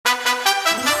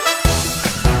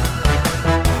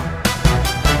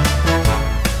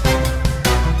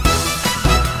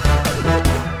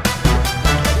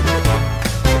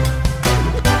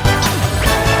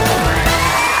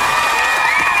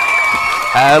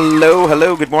Hello,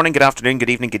 hello, good morning, good afternoon, good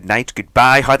evening, good night,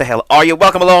 goodbye. How the hell are you?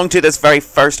 Welcome along to this very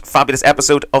first fabulous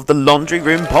episode of the Laundry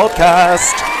Room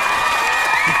Podcast.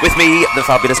 With me, the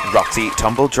fabulous Roxy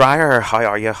Tumble-Dryer. How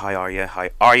are you? How are you? How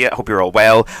are you? Hope you're all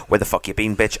well. Where the fuck you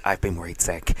been, bitch? I've been worried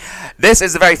sick. This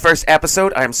is the very first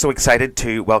episode. I am so excited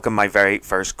to welcome my very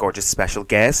first gorgeous special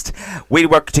guest. We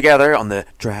work together on the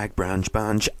Drag Branch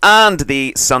Bunch and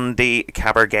the Sunday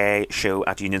Cabaret show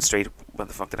at Union Street. What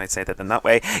the fuck did I say that in that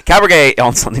way? Cabaret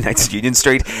on Sunday nights at Union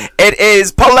Street. It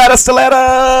is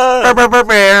Stiletta.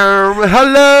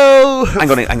 Hello. I'm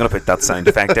gonna put that sound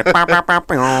effect there.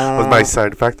 Was my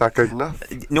sound effect that good enough?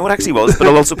 No, it actually was, but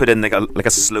I'll also put in like a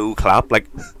slow clap, like.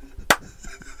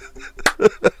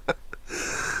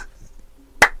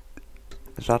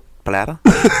 Is that Paletta?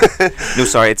 No,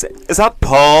 sorry, is that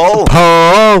Paul?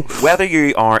 Paul! Whether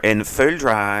you are in full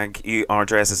drag, you are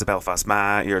dressed as a Belfast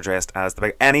Ma, you're dressed as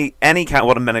one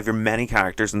of many of your many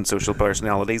characters and social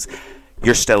personalities,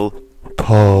 you're still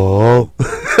Paul.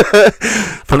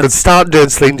 If I could start doing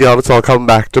Celine Dion, it's all coming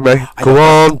back to me. Go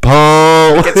on,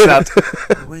 Paul. It's that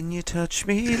when you touch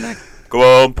me like.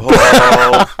 Go on, Paul.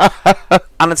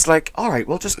 And it's like, alright,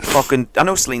 well, just fucking. I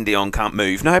know Celine Dion can't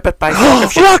move now, but by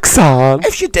Roxanne!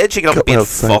 If she did, she could have beat the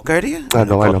fuck out of you. I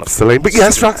know, I love Celine. But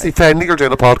yes, Roxy, finally you're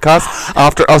doing a podcast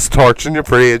after us torturing you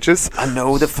for ages. I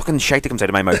know, the fucking shite that comes out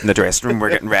of my mouth in the dressing room.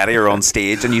 We're getting ready or on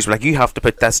stage, and you were like, you have to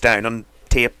put this down on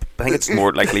tape. I think it's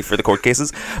more likely for the court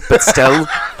cases, but still.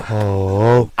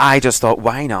 Oh. I just thought,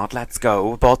 why not? Let's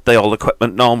go. Bought the old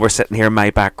equipment and all. We're sitting here in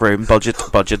my back room. Budget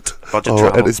Oh,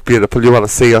 travel. it is beautiful. You want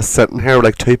to see us sitting here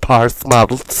like two Paris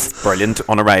models. Brilliant.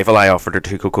 On arrival, I offered her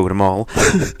 2 Cocoa de Mall.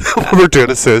 We're doing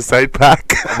a suicide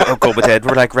pack. We'll go with Ed.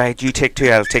 We're like, right, you take 2,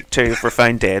 I'll take 2. If we're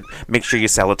found dead, make sure you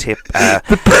sell a tape.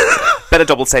 Bit of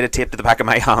double-sided tape to the back of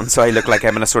my hand, so I look like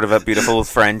I'm in a sort of a beautiful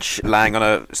French lying on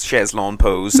a chaise lawn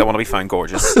pose. I want to be found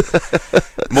gorgeous.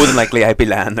 More than likely, I'd be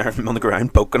lying there on the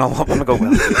ground, poking all up. I'm going to go,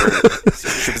 well,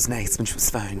 she was nice when she was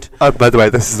found. By the way,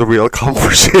 this is a real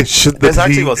conversation. This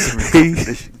actually was he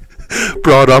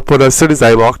brought up when as soon as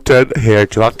I walked in. Here,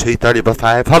 do you want 230 by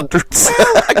 500s?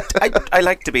 I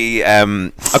like to be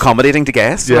accommodating to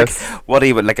guests. Yes. Like, what do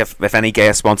you like if any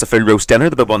guest wants a full roast dinner?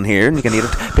 There'll be one here, and you can eat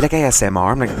it. Be like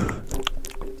ASMR. I'm like.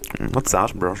 What's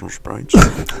that? Brussels sprouts.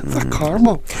 Is that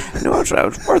caramel? No, it's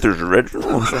Arthur's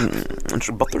original. It's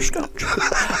butterscotch.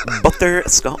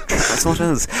 Butterscotch. That's what it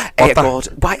is. God,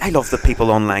 why I love that people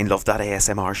online love that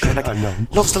ASMR shit. Like, I know.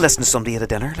 Loves to listen to somebody at a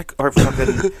dinner. Like, or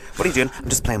fucking, what are you doing? I'm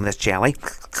just playing with this jelly.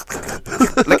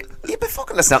 Like, you've been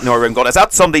fucking listening out in your room going, is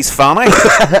that somebody's fanny?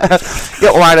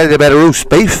 Yeah, why did they better roast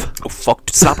beef? Oh,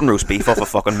 fuck. Slapping roast beef off a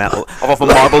fucking off a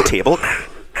marble table.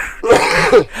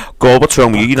 God, what's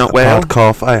wrong with you? You not well? Bad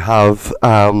cough. I have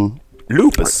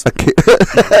lupus.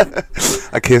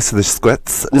 a case of the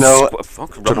squits. No,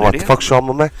 fuck, don't know what the fuck's wrong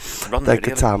with me. Like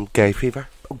idiot. it's gay fever.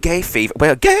 Oh, gay fever.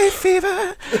 Well, gay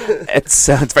fever. It's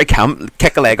very camp.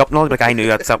 Kick a leg up and all. Like I knew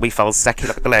that's that wee fella's sick. He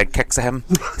looked at the leg, kicks at him.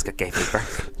 He's got gay fever.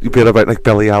 You've been about like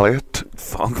Billy Elliot.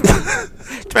 Fuck. Do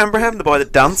you remember him, the boy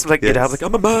that danced? Like, yes. You'd have like,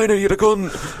 I'm a miner, you're a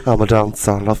cunt. I'm a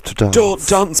dancer, I love to dance. Don't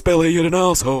dance, Billy, you're an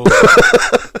asshole.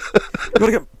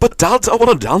 But Dad, I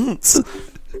want to dance.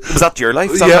 Was that your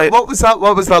life? Yeah, what was that?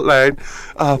 What was that line?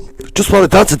 Just want to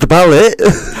dance at the ballet.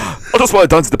 I just want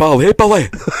to dance at the ballet, Billy.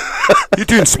 You're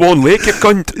doing Swan Lake, you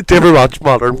cunt. Do you ever watch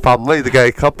Modern Family, the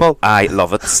gay couple? I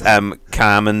love it.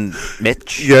 Cam and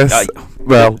Mitch. Yes.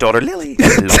 Well, daughter Lily.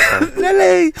 I love her.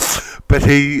 Lily. But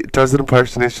he does an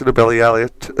impersonation of Billy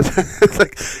Elliot.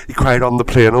 Like he cried on the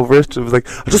plane over it. It was like,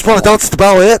 I just want to dance at the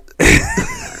ballet.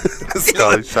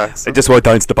 Scottish accent. I just want to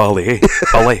dance the ballet.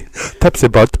 Ballet. Tipsy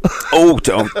bud. Oh,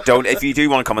 don't. If you do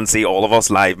want to come and see all of us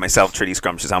live, myself, Trudy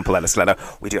Scrumptious and Stiletta,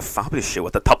 we do a fabulous show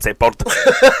at the Tipsy Bud.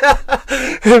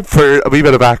 For a wee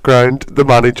bit of background, the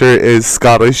manager is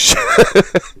Scottish.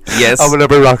 Yes. And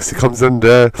whenever Roxy comes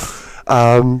into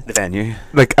the venue,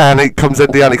 like comes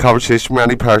into any conversation with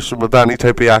any person with any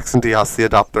type of accent, he has to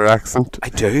adopt their accent. I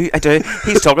do.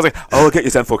 He's talking like, oh, I'll get you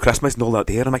sent for Christmas and all that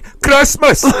day, and I'm like,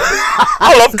 Christmas!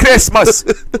 I love Christmas!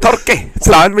 Turkey,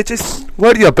 sandwiches.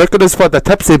 What are you booking us for, the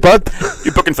Tipsy Bud?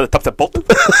 You're booking for the Tipsy Bud?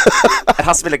 It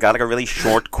has to be like that, like a really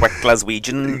short, quick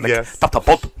Glaswegian, like, yes. Tipsy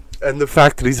Bud. And the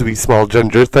fact that he's a wee small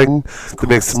ginger thing that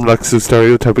makes him look so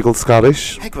stereotypical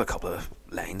Scottish. I got a couple of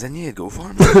lines in you, go for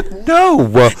him. No!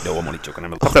 No, I'm only joking.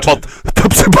 I'm a Tipsy Bud.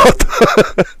 Tipsy Bud.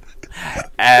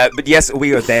 But yes,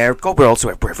 we are there. God, we're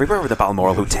everywhere. We're at the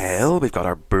Balmoral Hotel. We've got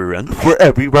our brunch. We're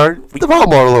everywhere. The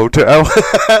Balmoral Hotel.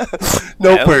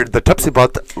 No, we're the Tipsy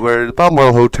Bud. We're the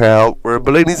Balmoral Hotel. We're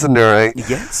Bellini's and Newry.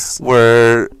 Yes.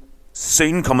 We're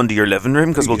soon come into your living room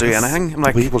because we'll do anything. I'm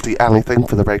like, we will do anything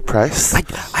for the right price.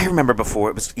 I remember before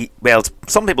it was, well,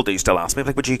 some people do still ask me,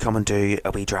 like, would you come and do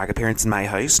a wee drag appearance in my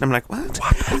house? And I'm like, what?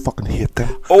 I fucking hate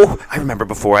them. Oh, I remember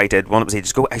before I did one, it was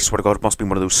ages ago. I swear to God, it must be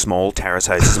one of those small terrace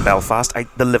houses in Belfast.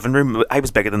 The living room, I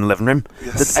was bigger than the living room.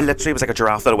 Yes. I literally was like a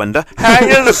giraffe at a window.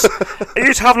 Hey, are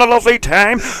you having a lovely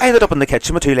time? I ended up in the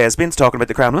kitchen with two lesbians talking about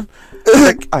the Kremlin.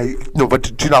 Like, no,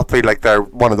 but do you not feel like they're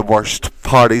one of the worst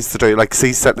parties to do? Like,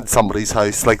 see, sitting in somebody's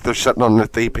house, like they're sitting on the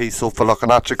 3-piece sofa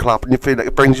looking at you, clapping. You feel like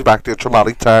it brings you back to a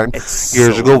traumatic time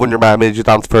years ago when your mum made you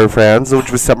dance for her friends,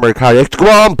 which was sitting there carrying, go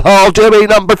on, Paul, do me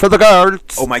number for the girls.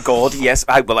 Oh my God, yes.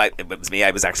 It was me.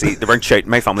 I was actually, they weren't shouting.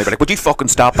 My family were like, would you fucking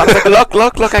stop that? I was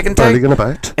like, look, I can tell. Barely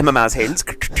about. In my ma's heels.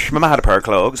 My ma had a pair of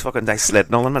clogs. Fucking, I slid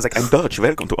and all. And I was like, I'm Dutch.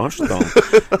 Welcome to Amsterdam.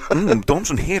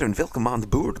 Dansen here and welcome on the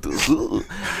board.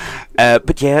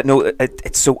 But yeah, no,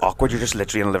 it's so awkward. You're just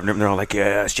literally in a living room and they're all like,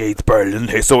 yeah, she's brilliant.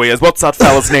 Hey, so he is. What's that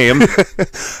fella's name?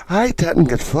 I didn't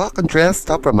get fucking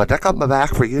dressed up with my dick on my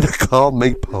back for you to call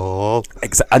me Paul.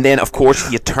 And then, of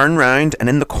course, you turn round and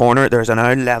in the corner there's an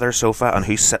old leather sofa, and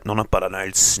who's sitting on it but an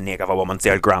old snake of a woman. It's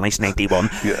the old Granny's 91.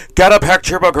 Yeah. Get a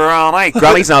picture of Granny.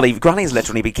 Granny's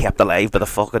literally be kept alive by the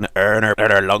fucking air in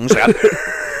her lungs.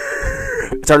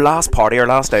 It's our last party, our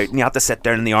last out, and you have to sit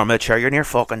down in the arm of the chair. You're near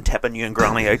fucking tipping you and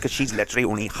Granny out because she's literally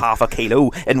only half a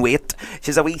kilo in weight.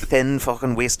 She's a wee thin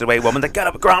fucking wasted away woman. Like, get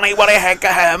up, Granny, what the heck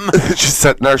of him? She's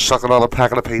sitting there sucking on a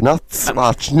packet of peanuts,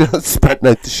 watching you, spitting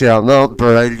out the shell. No,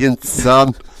 brilliant,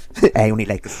 son. I only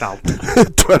like the salt.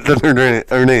 Twiddling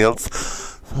her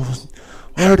nails.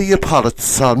 Where do you put it,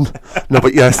 son? No,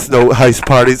 but yes, no, house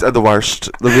parties are the worst.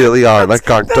 They really are, like,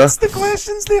 aren't they? That's the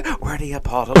questions there. Where do you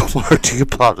put it? Where do you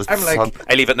put it, I'm son? like,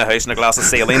 I leave it in the house in a glass of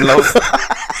saline, love.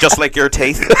 Just like your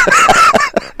teeth.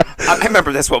 I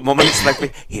remember this one woman, she's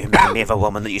like, you remind me of a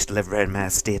woman that used to live around my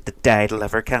estate that died of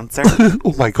liver cancer.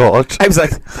 Oh my God. I was like,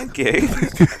 thank you.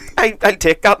 I'll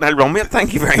take that and I'll run with it.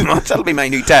 Thank you very much. That'll be my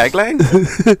new tagline.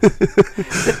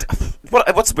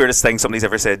 What's the weirdest thing somebody's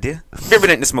ever said to you? Have you ever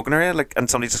been out in the smoking area, like, and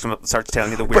somebody just comes up and starts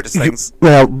telling you the weirdest things?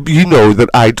 Well, you know that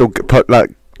I don't put let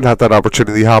that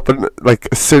opportunity happen. Like,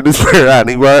 as soon as we're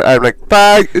anywhere, I'm like,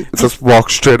 bye, just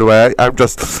walk straight away.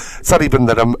 It's not even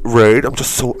that I'm rude, I'm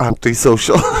just so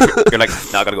antisocial. You're like,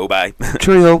 no, I gotta go, bye.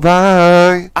 Cheerio,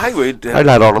 bye. I would. I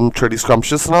let on them truly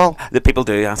scrumptious and all. The people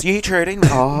do ask, you Trudy?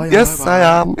 Oh, yeah, yes, bye.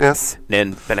 I am, yes.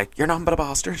 Then they're like, you're nothing but a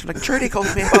bastard. I'm like, Trudy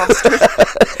calls me a bastard.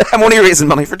 I'm only raising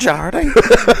money for charity.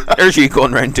 There's you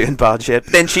going around doing bad shit.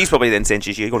 Then she's probably then saying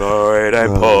she's you going, alright,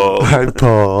 I'm Paul. I'm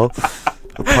Paul.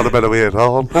 Put a bit of weight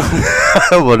on.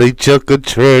 What a chuck and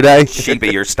Trudy. She'll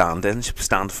be your stand-in. She'll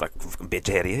stand for fucking bitch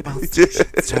head of you.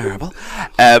 It's terrible.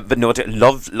 But no,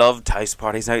 loved house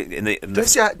parties now.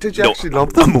 Did you actually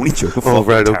love them? I'm only joking. Oh,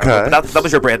 right, okay. But that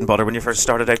was your bread and butter when you first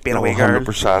started out being a wee girl.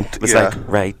 100%. It was like,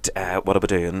 right, what are we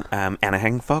doing?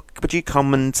 Anything? Fuck, would you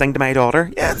come and sing to my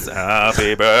daughter? Yes.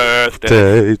 Happy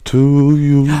birthday to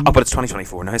you. Oh, but it's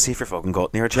 2024 now. See if you're fucking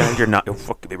got near a child, you'll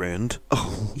fucking be ruined.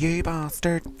 Oh. You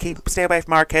bastard. Stay away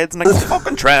from our kids. I'm like,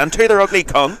 fucking trying to. They're ugly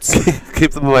cunts.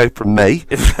 Keep them away from me.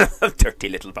 Dirty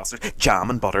little bastards. Jam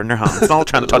and butter in their hands and all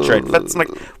trying to touch your outfits. I'm like,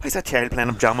 why is that child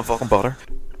playing jam and fucking butter?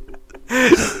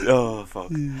 Oh,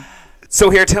 fuck. So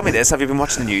here, tell me this. Have you been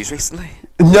watching the news recently?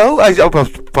 No, well,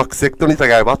 fuck's sake, the only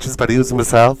thing I watch is videos of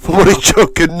myself. What are you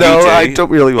joking? No, I don't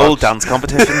really watch. Old dance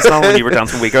competitions now when you were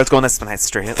dancing with wee girls going, this one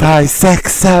straight. 5,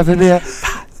 6, 7, 8.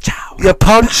 You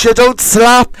punch, you don't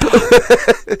slap.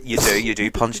 You do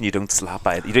punch and you don't slap.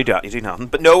 You do nothing.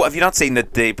 But no, have you not seen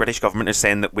that the British government is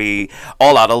saying that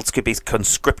all adults could be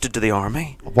conscripted to the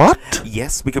army? What?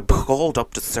 Yes, we could be called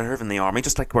up to serve in the army,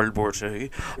 just like World War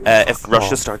II. If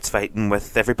Russia starts fighting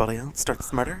with everybody else,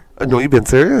 starts murder. No, you've been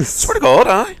serious? Swear to God,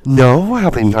 aye. No, I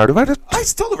haven't even heard about it. I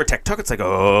still over TikTok. It's like,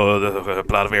 the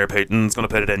Vladimir Putin's going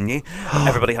to put it in you.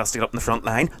 Everybody has to get up in the front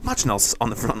line. Imagine us on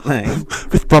the front line.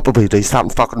 We'd probably do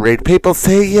something fucking rude. People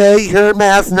say, yeah, you're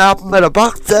messing up with a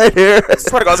box out here. I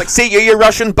swear to God, I was like, see you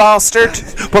Russian bastard.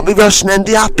 Put me Russian in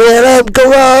the BLM,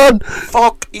 go on.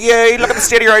 Fuck you, look at the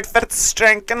state of your outfit, it's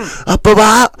stinking. Up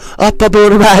about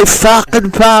my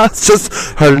fucking past. Just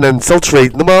hurling insults,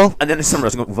 reading them all. And then there's some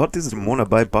Russian going, what is Mona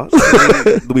by bus?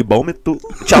 Do we bomb it too?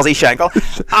 Chelsea Schenkel.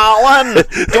 Alan,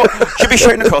 should be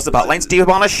shouting across the bat lines. Do you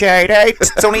want to shout out?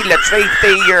 It's only literally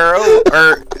 €3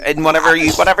 or in whatever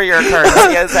your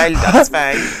currency is. That's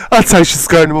fine. That's how she's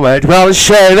going away. Well,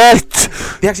 shout out.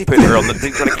 They actually put her on the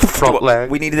front leg.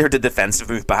 We needed her to defensive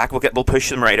move back. We'll push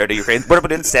them right out of Ukraine. What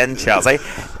about instead Chelsea?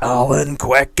 Alan,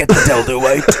 quick, get the dildo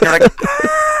out. And you're like,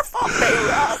 fuck me.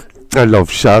 I love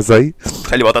Shazzy.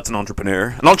 Tell you what, that's an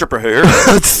entrepreneur. An entrepreneur.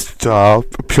 Stop.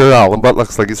 Pure Allen, but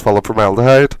looks like he's full of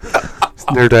formaldehyde.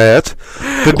 Near dead.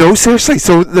 But no, seriously,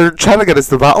 so they're trying to get us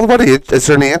to battle. What age? Is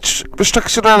there an age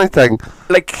restriction or anything?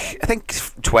 Like, I think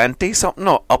 20 something,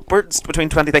 or upwards, between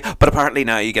 20 things. But apparently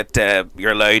now you get,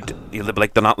 you're allowed,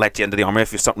 they'll not let you into the army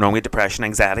if you've something wrong with depression,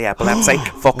 anxiety, epilepsy.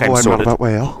 Fuck, I'm sorted. I'm not about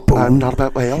well. I'm not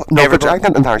about well. No, but I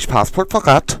got an Irish passport, fuck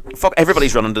that. Fuck,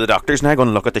 everybody's running to the doctors now, going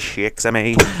to look at the shakes, I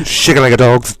mean. Shaking like a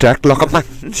dog's dick, look at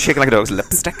me. Shaking like a dog's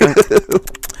lipstick. What's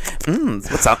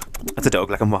that? That's a dog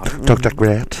like I'm water. Dog dick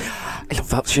red. I love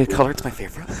that shade colour, it's my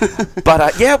favourite.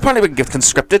 But yeah, apparently we can get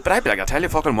conscripted, but I'd be like, I'll tell you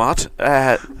fucking what,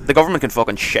 the government can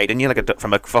fucking shite on you like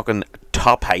from a fucking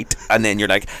top height, and then you're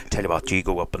like, tell you what, you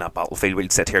go up in that battlefield, we'll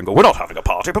sit here and go, we're not having a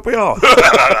party, but we are.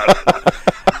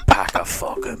 Pack of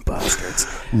fucking bastards.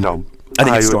 No. And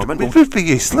then storming. It would be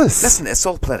useless. Listen, it's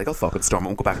all political fucking storming.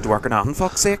 Won't go back to work or nothing,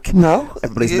 fuck's sake. No.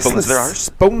 Everybody's in the bones of their arse.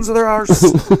 Bones of their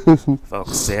arse.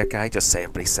 Fuck's sake, I just say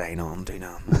everybody sign on, do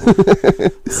now.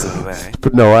 So anyway.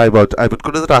 But no, I would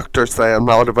go to the doctor, say I'm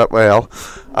not a bit well,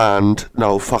 and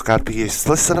no, fuck, I'd be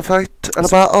useless in a fight, in a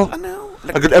battle. I know.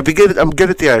 Like, I'm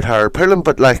good at the out hair pulling,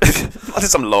 but like what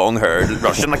is some long haired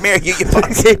Russian like me? You keep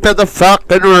it the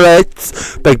fucking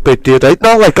rights. Big dude out.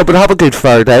 No, like I would have a good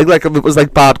fire day. Like if it was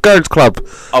like Bad Girls Club,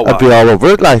 I'd be all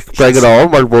over it. Like bring it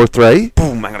on, World War III.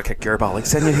 Boom! I'm gonna kick your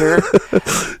bollocks in you here.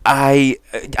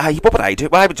 What would I do?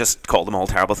 Well, I would just call them all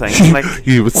terrible things. Like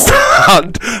you would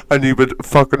stand and you would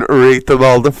fucking rate them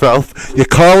all the filth. You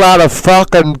call that a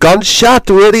fucking gunshot?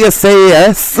 What do you say?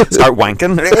 Yes. Start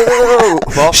wanking.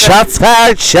 Shots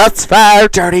fired. Shots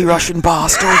fired. Dirty Russian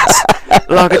bastards.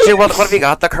 Look at you. What have you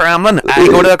got? The Kremlin. I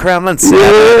go to the Kremlin.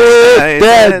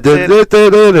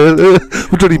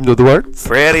 We don't even know the words.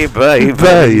 Pretty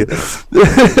baby.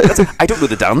 I don't know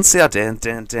the dance. Yeah.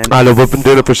 I know, we've been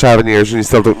doing it for 7 years and you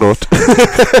still don't know it.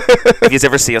 If you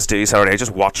ever see us do Saturday,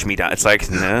 just watch me dance. It's like,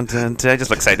 I just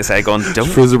look side to side going, don't.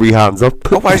 Throws the wee hands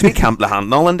up. Oh, where's me Camp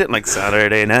Lahandnall and it? Like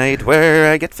Saturday night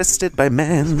where I get fisted by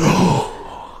men.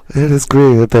 It is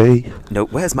gravy. No,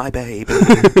 where's my baby?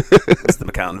 That's the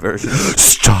McCann version.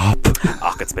 Stop.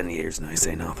 Oh, it's been years now.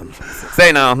 Say nothing.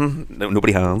 Say nothing. No,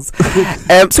 nobody has.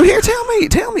 So here, tell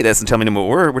me this and tell me no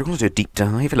more. We're going to do a deep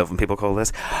dive. I love when people call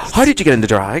this. How did you get into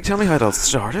drag? Tell me how it all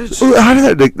started. How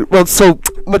did I? Well, so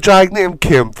my drag name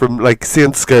came from like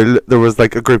seeing school. There was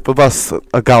like a group of us,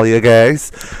 a galley of guys.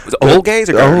 Was it all gays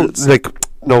or girls?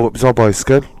 No, it was all boys'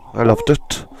 school. I loved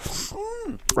it.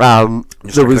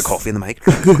 There was coffee in the mic.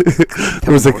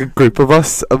 There was like a group of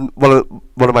us. One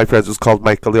of my friends was called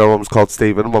Michael. The other one was called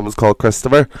Stephen. And one was called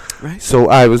Christopher. Right. So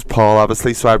I was Paul,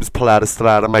 obviously. So I was Paletta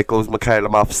Stiletta. Michael was Michaela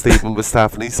Moff. Stephen was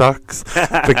Stephanie Socks.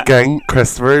 The gang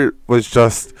Christopher was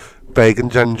just Big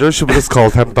and Ginger. She would have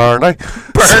called him Bernie.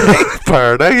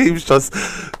 Bernie. He was just.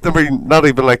 I mean, not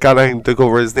even like anything to go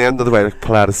over his name. The way like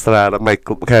Paletta Stiletta,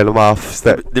 Michaela Moff.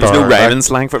 There was no rhyming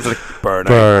slang for it. It was like Bernie.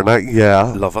 Bernie,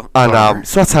 yeah. Love it. And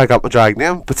so that's how I got my drag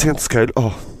name. But since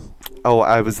school,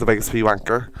 I was the biggest wee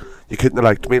wanker. You couldn't have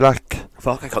liked me, like.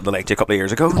 Fuck, I couldn't have liked you a couple of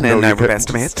years ago, and then now we're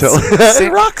best mates.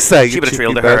 Roxy, she would have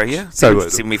trailed to her, yeah.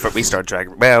 See, when we started drag.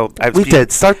 Well, we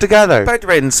did start together. About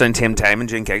riding sound same time, and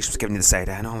June Cage was giving you the side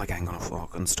eye, and I'm like, I'm gonna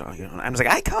fucking start, you know. And I was like,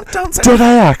 I can't dance. Did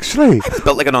I actually? I was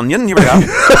built like an onion. You were like,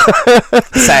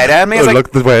 side eye me.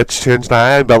 Look the way it's changed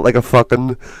now. I'm built like a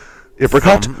fucking.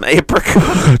 Apricot? I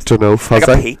don't know, fuzzy.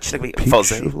 Like a peach, like a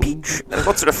fuzzy peach.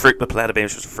 What sort of fruit would Paletta be?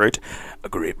 Which was a fruit? A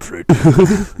grapefruit.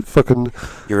 Fucking.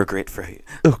 You're a grapefruit.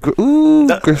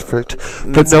 Grapefruit.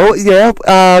 But no, yeah,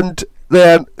 and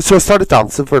then so I started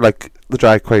dancing for like the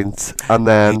drag queens, and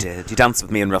then you did. You danced with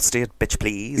me and Rusty at Bitch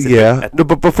Please. Yeah, no,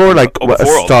 but before I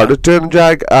started doing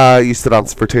drag, I used to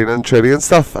dance for Tina and Trudy and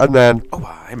stuff, and then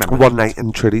I remember one night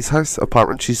in Trudy's house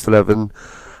apartment, she used to live in.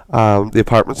 The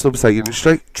apartments beside Union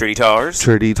Street. Trudy Towers.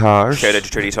 Trudy Towers. Shout out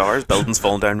to Trudy Towers. Building's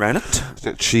falling down round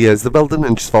it. She is the building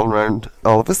and she's falling around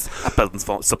all of us. That building's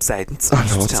falling subsidence. I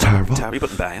know, it's terrible. You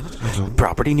wouldn't buy it.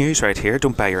 Property news right here.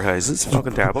 Don't buy your houses.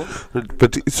 Fucking terrible.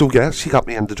 But so yeah, she got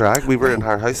me into drag. We were in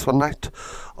her house one night,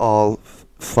 all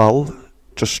full,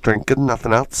 just drinking,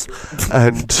 nothing else,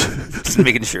 and just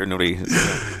making sure nobody.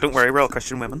 Don't worry, we're all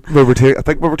Christian women. I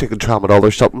think we were taking tramadol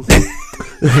or something.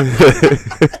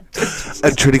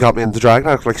 And Trudy got me into drag.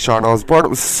 I looked like Sharon Osbourne. It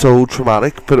was so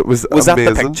traumatic, but it was amazing.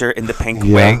 That the picture in the pink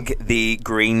wig, the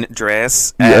green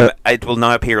dress? It will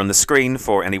now appear on the screen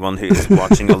for anyone who's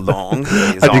watching along.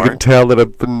 And you can tell that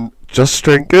I've been just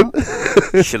drinking.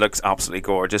 She looks absolutely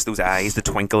gorgeous. Those eyes, the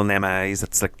twinkle in them eyes,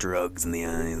 it's like drugs in the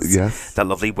eyes. Yes. That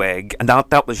lovely wig. And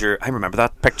that was your, I remember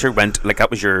that picture went, like that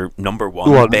was your number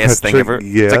one best thing picture, ever.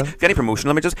 yeah. It's like, if you have any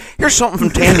promotional images, here's something from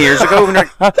 10 years ago. And you're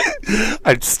like,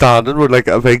 I'm standing with like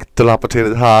a big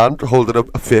dilapidated hand holding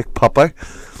a fake puppy.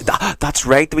 That's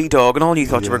right, the wee dog and all. You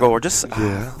thought you were gorgeous.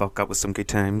 Yeah. Fuck, that was some good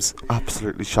times.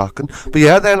 Absolutely shocking. But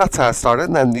yeah, then that's how I started,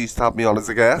 and then they used to have me on as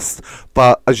a guest.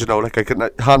 But as you know, like I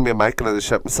couldn't hand me a mic and I just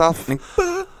shit myself.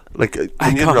 Like me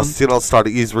and Rusty and all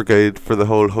started, yous were good for the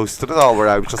whole hosting and all, where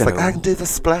I was just like, I can do the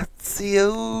splits,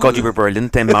 you. God, you were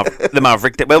brilliant. Then the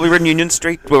Maverick. Well, we were in Union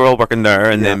Street. We were all working there,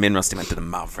 and then me and Rusty went to the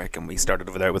Maverick, and we started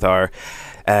over there with our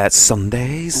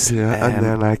Sundays. Yeah, and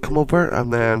then I come over,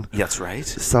 and then that's right.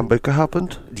 Sambuca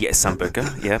happened. Yeah,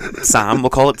 Sambuca. Yeah, Sam. We'll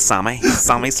call it Sammy.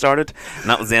 Sammy started, and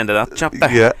that was the end of that chapter.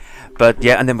 Yeah. But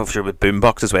yeah, and then we're sure with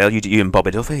Boombox as well. You and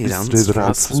Bobby Duffy danced. Do the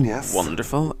dancing, yes.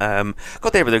 Wonderful.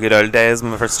 Got there with the good old days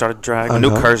when we first started drag. No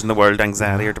cares in the world,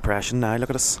 anxiety or depression. Now look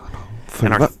at us.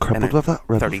 Crippled with that.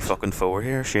 30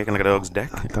 here, shaking like a dog's dick.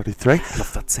 33. I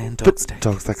love that saying, dog's dick.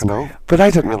 Dog's dick, I know. But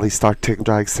I didn't really start taking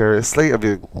drag seriously, if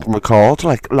you recall, to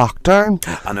like lockdown.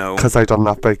 I know. Because I done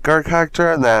that big girl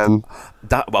character, and then...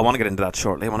 I want to get into that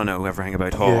shortly. I want to know everything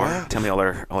about horror. Yeah. Tell me all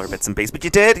our bits and pieces. But you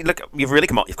did. Look, you've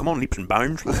come on leaps and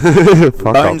bounds.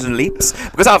 Bounds and leaps.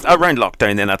 Because around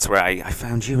lockdown, then that's where I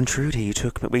found you and Trudy. You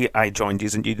took me. I joined you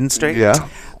in Union Street. Yeah.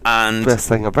 And best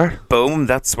thing ever. Boom.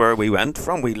 That's where we went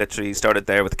from. We literally started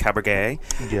there with the cabaret.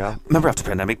 Yeah. Remember after the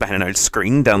pandemic, behind an old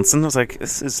screen dancing. I was like,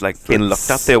 this is like being looked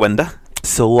at through a window.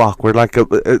 So awkward. Like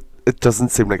it doesn't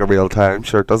seem like a real time.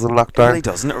 Sure, it doesn't lock down. It really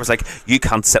doesn't. It was like, you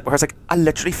can't sit. I was like, I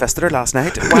literally fisted her last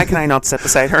night. Why can I not sit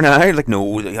beside her now? Like,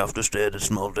 no, you have to stay at a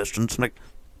small distance. I'm like,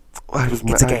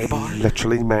 it's a gay bar.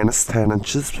 Literally minus 10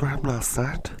 inches for him last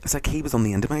night. It's like he was on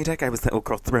the end of my dick. I was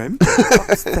across the room.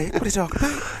 What are you talking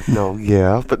about? No,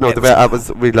 yeah, but no, the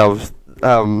way we loved.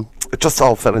 It just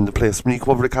all fell into place when you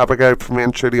come over to Cabaret for me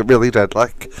and Trudy. It really did.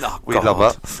 Like, we love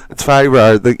it. It's very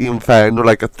rare that you can find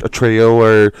like a trio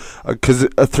or because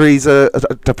a three's a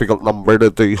difficult number to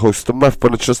do hosting with,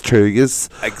 but it's just two is.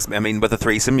 I mean, with a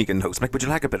threesome, you can host. Like, would you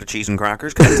like a bit of cheese and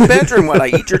crackers? Come into the bedroom while I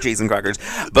eat your cheese and crackers.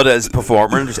 But as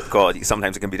performers, God,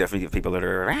 sometimes it can be different. You have people that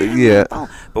are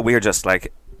but we're just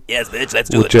like. Yes, bitch, let's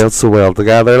do it. We gel so well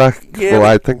together, like. Yeah, well,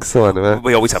 I think so, anyway.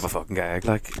 We always have a fucking gag,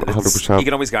 like. 100%. You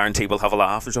can always guarantee we'll have a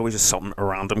laugh. There's always just something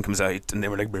random comes out, and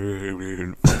then we're like,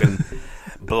 fucking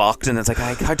blocked, and it's like,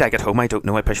 how did I get home? I don't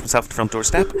know. I pushed myself to the front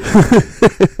doorstep.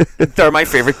 They're my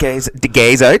favourite gays. The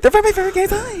gays out. They're my favourite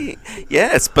gays out.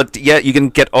 Yes, but yeah, you can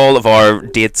get all of our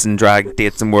dates and drag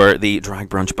dates and where the drag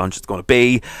brunch bunch is going to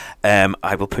be.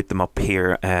 I will put them up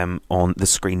here on the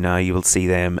screen now. You will see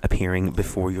them appearing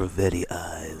before your very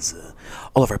eyes.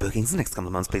 All of our bookings in the next couple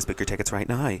of months, please book your tickets right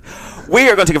now. We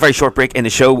are going to take a very short break in the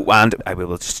show, and I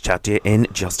will just chat to you in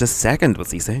just a second. We'll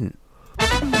see you soon.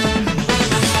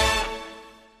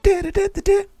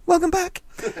 Welcome back.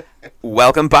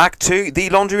 Welcome back to the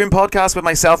Laundry Room Podcast with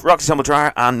myself, Roxy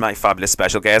Tumbledryer, and my fabulous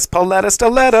special guest, Pauletta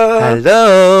Stiletta.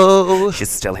 Hello. She's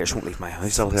still here. She won't leave my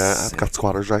house. Yeah, I've got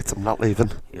squatters' rights. I'm not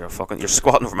leaving. You're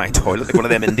squatting over my toilet like one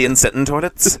of them Indian sitting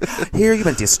toilets. Here, you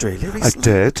went to Australia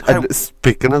recently. I did. And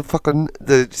speaking of fucking,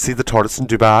 see the toilets in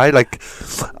Dubai, like,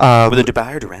 were they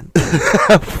Dubai or to rent?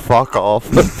 Fuck off.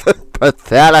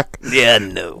 Pathetic. Yeah,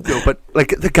 no. No, but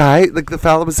like the guy, like the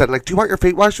fella was saying, like, do you want your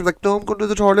feet washed? You're like, no, I'm going to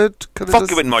the toilet.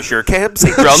 Fuck, you wouldn't wash your kebs,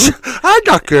 he run. I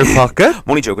knock your pocket. I'm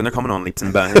only joking, they're coming on leaps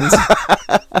and bounds.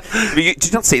 Did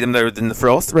you not see them there in the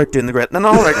frost? They're out doing the grit and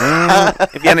all. Like,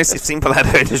 if you seen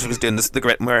Pauletta, she was doing the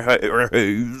grit and her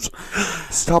hooves.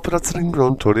 Stop it, that's an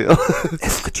ingrown toenail.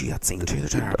 Could you that scene too? They're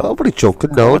terrible. I'm only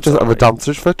joking, no, just have a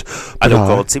dancer's foot. I know,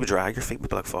 God, see me drag, your feet would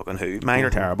be like fucking hooves. Mine are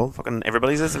terrible. Fucking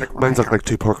everybody's is like. Mine's look like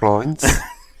two pork loins.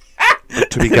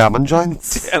 To be gammon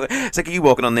joints. It's like, are you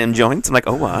walking on them joints? I'm like,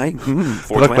 oh, why?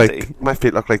 420. My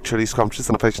feet look like chili scrumptious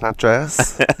in a fishnet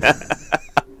dress.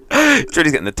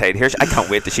 Trudy's getting the tight here. I can't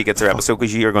wait till she gets her episode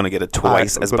because you're going to get it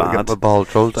twice as bad. Get my ball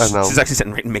rolled, I know. She's actually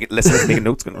sitting right and making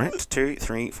notes, going, right, 2,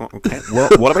 3, 4, okay.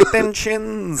 What about them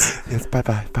chins? Yes,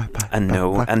 bye. And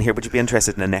no, and here, would you be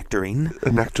interested in a nectarine?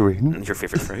 A nectarine? Your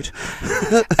favourite fruit?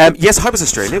 Yes, how was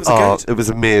Australia? Was it good? It was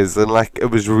amazing. Like, it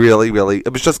was really,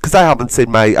 it was just because I haven't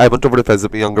seen I went over to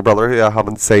visit my younger brother who I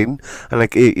haven't seen in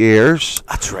like 8 years.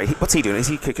 That's right. What's he doing? Is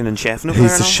he cooking and chefing over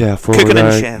He's there? a chef over cooking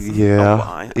there. And chefing?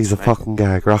 Yeah. He's a fucking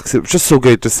gag rocks. It was just so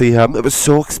good to see him. It was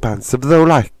so expensive though,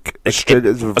 like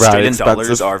Australian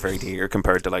dollars are very dear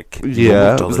compared to like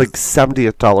it was like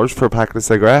 $78 for a packet of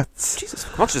cigarettes. Jesus,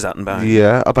 how much is that in pounds?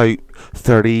 Yeah, about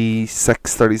 £36,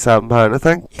 £37, I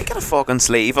think. You get a fucking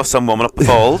sleeve of some woman up the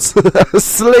falls.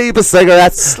 Sleeve of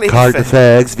cigarettes, carton of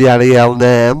fags, Vienna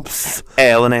L&M's.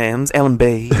 L&M's,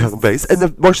 L&B's. L&B's. And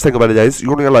the worst thing about it is,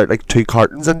 you're only allowed like 2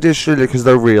 cartons into Australia because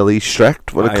they're really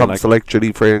strict when it comes to like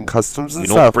duty free and customs and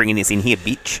stuff. You're not bringing this in here,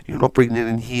 bitch. You're not bringing it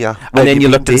in here. And then you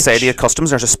look to the side of your customs,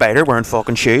 there's a spider wearing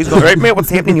fucking shoes. Going, right, mate, what's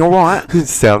happening? You're right.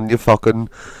 Selling you fucking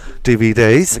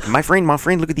DVDs. Like, my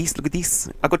friend, look at these.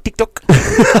 I got TikTok.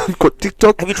 I've got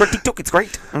TikTok. Have you tried TikTok? It's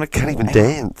great. And I can't even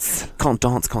dance. Can't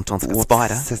dance. Got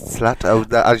spider. Slut. Oh,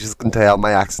 I just can tell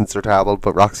my accents are terrible,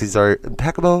 but Roxy's are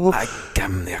impeccable. I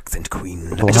am the accent queen.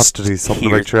 We'll have to do something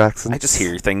about your accent. I just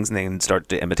hear things and then start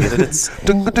to imitate it. It's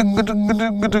meet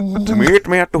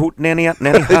me at the hootenanny at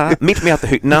nanny. Meet me at the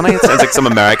hootenanny. It sounds like some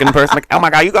American person. Like, oh my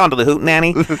god, you gone to the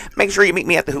hootenanny? Make sure you meet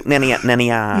me at the hootenanny at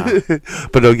nanny.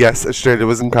 But no, yes, Australia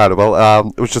was incredible.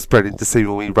 It was just brilliant to see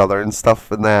my wee brother and stuff,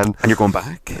 and then. And you're going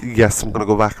back? Yes, I'm going to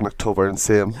go back in October and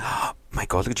see him. My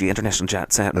god, look at you, international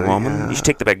jet setting woman. Yeah. You should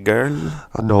take the big girl.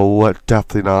 No,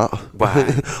 definitely not.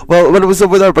 Why? Well, when I was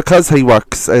over there, because he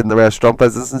works in the restaurant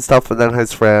business and stuff, and then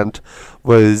his friend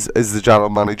is the general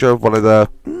manager of one of the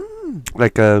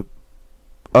like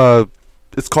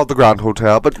it's called the Grand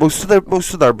Hotel, but most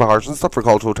of their bars and stuff are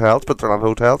called hotels, but they're not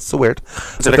hotels. So weird.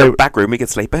 Is it like a back room we could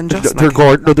sleep in? Just they're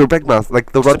gorgeous. No, they're big, man.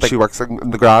 Like the one she works in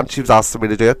the Grand, she was asking me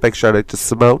to do it. Big shout out to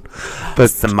Simone. But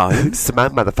Simone,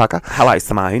 motherfucker. Hello,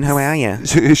 Simone. How are you?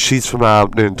 She's from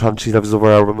Newton. She lives over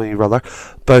there with my brother.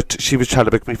 But she was trying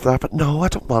to pick me for that. But no, I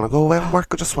don't want to go away and work.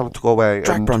 I just wanted to go away.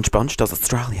 Drag Brunch Bunch does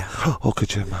Australia. Oh,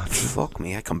 could you imagine? Fuck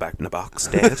me, I come back in a box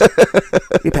dead.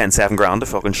 You paying $7,000 to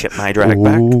fucking ship my drag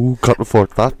back? Oh, can't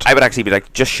afford that. I would actually be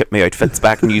like, just ship me outfits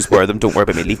back and use wear them. Don't worry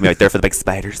about me. Leave me out there for the big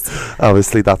spiders.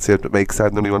 Obviously, that's it. It makes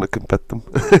sense. The only one that can fit them.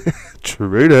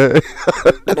 Trudy.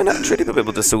 No. Trudy will be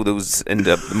able to sew those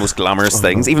into the most glamorous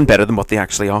things, even better than what they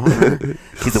actually are.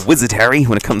 He's a wizard, Harry,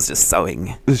 when it comes to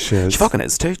sewing. She fucking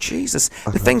is too. Jesus.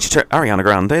 The thing she turned Ariana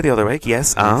Grande the other week,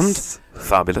 yes, and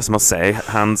fabulous, must say.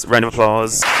 Hands, round of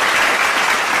applause.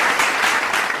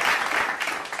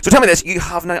 So tell me this, you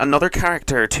have now another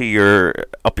character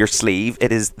up your sleeve.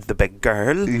 It is the big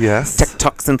girl. Yes.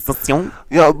 TikTok sensation.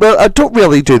 Yeah, well, I don't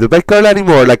really do the big girl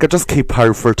anymore. Like, I just keep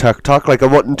her for TikTok. Like, I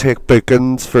wouldn't take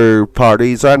bookings for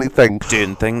parties or anything.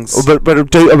 Doing things. But I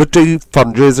would do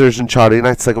fundraisers and charity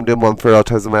nights. Like, I'm doing one for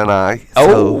Autism NI.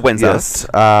 Oh, when's that?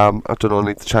 I don't know, I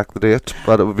need to check the date.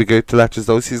 But it would be good to let you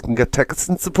know so you can get tickets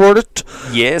and support it.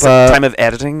 Yes, at the time of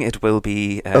editing, it will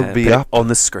be up on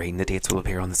the screen. The dates will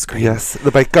appear on the screen. Yes, the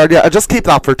big girl. Yeah, I just keep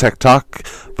that for TikTok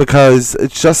because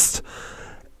it's just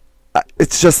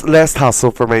less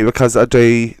hassle for me because I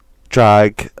do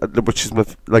drag, which is I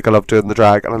love doing the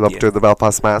drag and I love doing the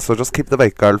Belfast Mass, so I just keep the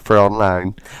big girl for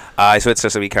online. So it's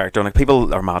just a wee character. Like,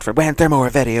 people are mad for it. When there more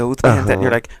videos, and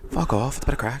you're like, fuck off, it's a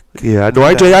bit of crack. Yeah, no,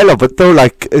 I do. I love it though.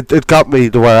 Like it got me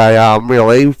to where I am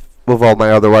really. With all my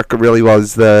other work, it really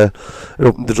was it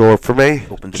opened the door for me.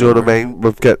 Do you know what I mean?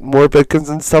 We've got more bookings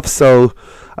and stuff, so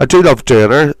I do love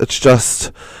doing her. It's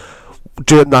just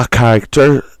doing that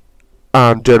character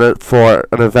and doing it for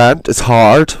an event is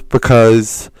hard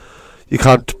because you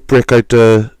can't break out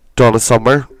to Donna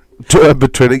Summer. In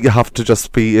between it, you have to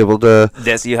just be able to.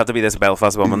 Yes, you have to be this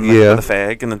Belfast woman with a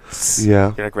fag, and it's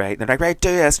you're like, right, and they're like, right, do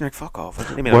this, and you're like, fuck off.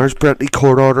 Where's Brittany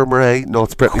Court Order Marie? No,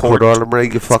 it's Brittany Court Order Marie.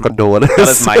 You fucking know what it is. That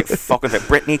is my fucking thing.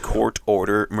 Brittany Court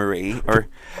Order Marie, or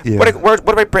what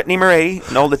about Brittany Marie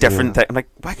and all the different things? I'm like,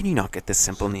 why can you not get this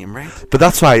simple name right? But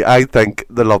that's why I think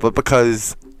they love it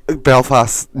because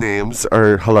Belfast names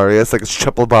are hilarious. Like, it's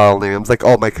triple barrel names. Like,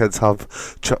 all my kids have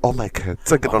all my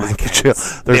kids. I get on the chill.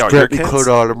 There's Brittany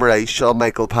Cordell, Marie, Shaw,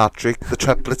 Michael Patrick, the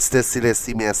triplets, Dissy,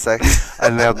 Lissy, Macy,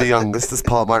 and now the youngest is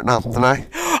Paul Martin Anthony.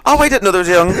 Oh, I didn't know there was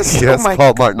a youngest. Yes,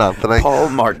 Paul Martin Anthony. Paul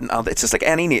Martin Anthony. It's just like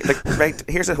any name. Like, right,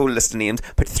 here's a whole list of names.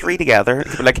 Put 3 together.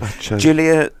 Like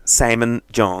Julia, Simon,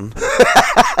 John.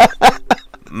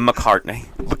 McCartney.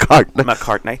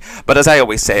 But as I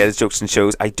always say, as jokes and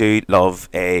shows, I do love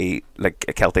a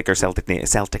Celtic or Celtic name,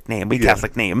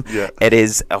 Catholic name. Yeah. It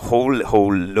is a whole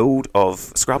load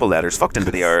of Scrabble letters fucked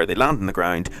into the air. They land on the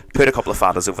ground. Put a couple of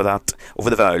fadas over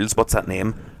the vowels. What's that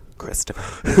name?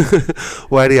 Christopher.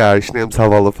 Why do Irish names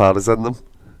have all the fadas in them?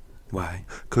 Why?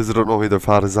 Because I don't know who their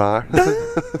fathers are. I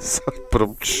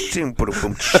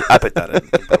put that in.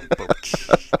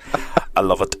 I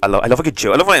love it. I love a good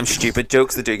joke. I love one of them stupid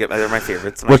jokes that do get. They're my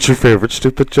favourites. What's your favourite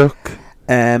stupid joke?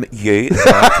 You.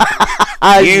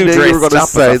 You knew you were going to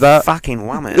say that. Fucking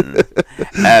woman.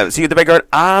 So you're the big girl,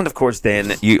 and of course,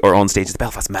 then you are on stage at the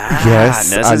Belfast Mass.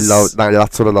 Yes, I love. Now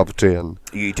that's what I love doing.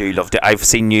 You do love it. I've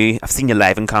seen you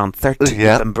live in concert.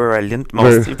 Yeah. You've been brilliant.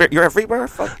 You're everywhere.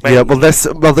 Fuck, Yeah, well, this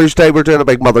Mother's Day, we're doing a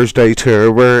big Mother's Day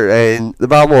tour. We're in the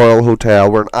Balmoral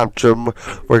Hotel, we're in Antrim,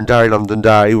 we're in Derry London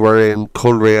Day, we're in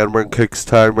Coleraine, we're in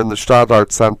Cookstown, we're in the Strad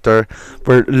Arts Centre,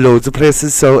 we're loads of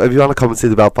places. So if you want to come and see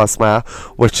the Belfast Ma,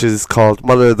 which is called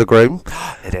Mother of the Groom,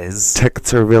 it is.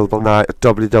 tickets are available now at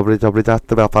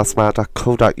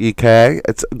www.thebelfastma.co.uk.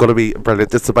 It's going to be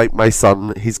brilliant. It's about my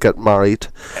son. He's getting married.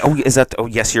 Oh, is that? Oh,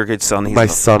 yes, your good son. He's my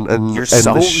son in the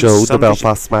show, son, the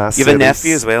Belfast Mass. You have a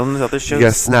nephew as well in the other shows?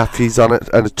 Yes, nephew's on it,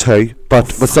 and a two.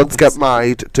 But my son's getting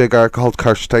married to a girl called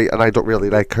Kirsty, and I don't really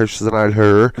like her. She's an old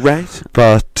her. Right.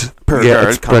 But poor yeah, girl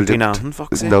it's can't do brilliant. nothing,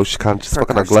 fuck's sake. No, she can't. She's Poor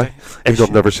fucking Kirsty. ugly. If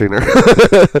you've never seen her.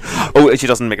 Oh, she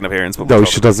doesn't make an appearance. But No,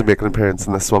 she doesn't make an appearance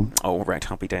in this one. Oh, right.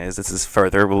 Happy days. This is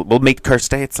further. We'll meet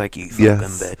Kirsty. It's like, you fucking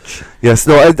bitch. Yes,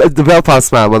 no, the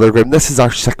Belfast Man, Mother Grim. This is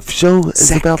our sixth show. Is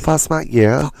the Belfast Man?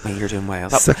 Yeah. Fuck me, you're doing well.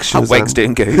 Six shows that wig's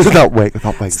doing good. that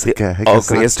wig's the okay.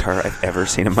 ugliest hair I've ever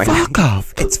seen in my life. Fuck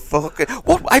off. It's fucking...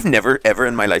 What? I've never, ever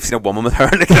in my life seen a woman with hair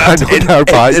like I that know,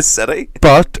 in this city.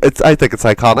 But I think it's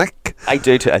iconic. I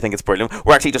do too. I think it's brilliant.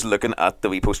 We're actually just looking at the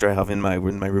wee poster I have in my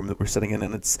room that we're sitting in,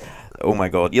 and it's, oh my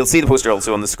god. You'll see the poster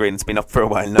also on the screen. It's been up for a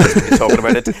while now. We've been talking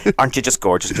about it. Aren't you just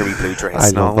gorgeous in your wee blue dress? I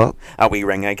and love all? it. A wee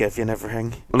ring I give you and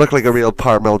everything. I look like a real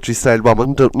paramilitary style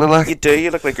woman, don't I? Like? You do. You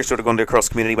look like you're sort of going to a cross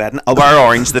community wedding. I'll wear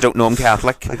orange. They don't know I'm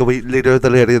Catholic. Like a wee leader of the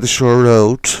Lady of the Shore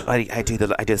Road. I do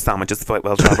the sandwiches quite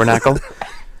well. Tabernacle.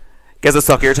 Gives a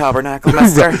suck your tabernacle,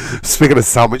 mister. Speaking of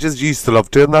sandwiches, you used to love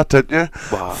doing that, didn't you?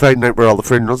 Wow. Finding out where all the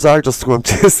funerals are, just to go and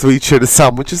taste the wee tune of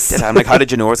sandwiches. I'm like, how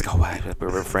did you know? It's like, oh, wow, we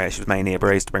were fresh. It was my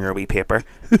neighbour. I used to bring her a wee paper.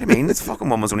 I mean, this fucking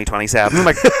woman's only 27. I'm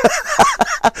like,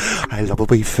 I love a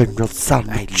wee funeral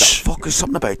sandwich. Fuck, there's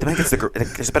something about them. I think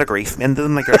there's a bit of grief into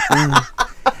them. Like,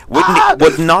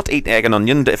 would not eat egg and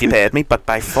onion if you paid me, but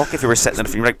by fuck, if you were sitting in a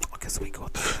funeral, like, fuck, we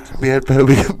got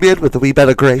Made with a wee bit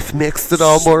of grief, makes it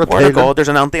all more appealing. Oh god, there's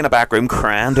an auntie in a back room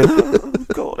crying. Oh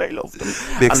god, I love them.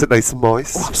 Makes it nice and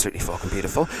moist. Oh, absolutely fucking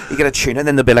beautiful. You get a tuna, and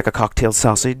then there'll be like a cocktail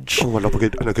sausage. Oh, I love a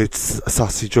good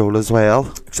sausage roll as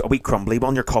well. So a wee crumbly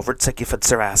one, you're covered, it's like you've had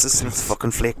psoriasis, and it's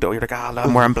fucking flaked out. You're like,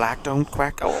 I'm wearing black, don't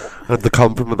quack. Oh. And they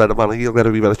come from a bit of money, you'll get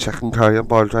a wee bit of chicken curry and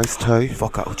boiled rice too.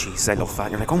 Fuck, oh jeez, I love that.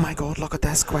 And you're like, oh my god, look at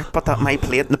this, quick, put that in my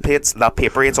plate, and the plate's, that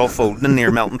paper, it's all folding and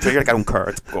near melting through. You're like, I don't care,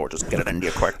 it's gorgeous, get it into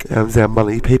you quick. Them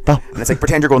money people. And it's like,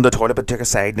 pretend you're going to the toilet, but take a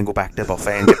side and go back to the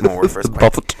buffet and get more first.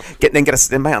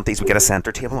 Then my aunties would get a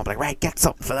centre table, and I'll be like, right, get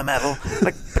something for the middle.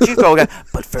 Like, but you go again,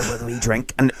 but for a wee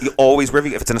drink. And you always,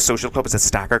 if it's in a social club, it's a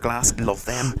stacker glass, love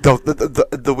them.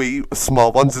 The wee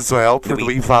small ones as well, for the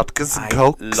wee vodkas and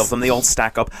cokes. Love them, they all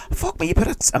stack up. Fuck me, you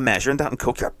put a measure in that and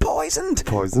coke, you're poisoned.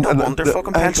 Poisoned. No and wonder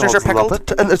fucking pensioners are love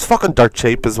pickled. it. And it's fucking dirt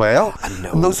cheap as well. I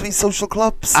know. And those wee social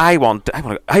clubs.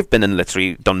 I've been in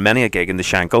literally done many a gig in the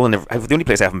Shankle, and the only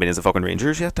place I haven't been is the fucking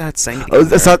Rangers yet. That's saying.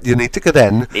 Is that you need to get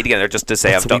in? Need to get there just to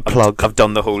say I've done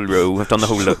the whole row. I've done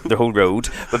the whole road.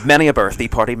 But many a birthday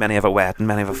party, many of a wedding,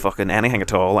 many of a fucking anything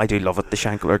at all. I do love it. The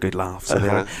Shankle are good laughs.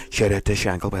 So shout out to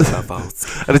Shankle with their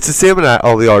votes. And it's the same in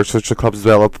all the Irish social clubs as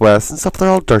well up west and stuff. They're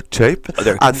all dirt cheap.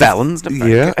 They're felons.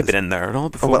 Yeah, I've been in there and all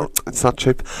before. Oh, well, it's not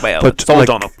cheap. Well, but it's all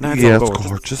done up now. It's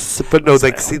gorgeous. But no,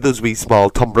 they see those wee small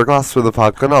tumbler glass for the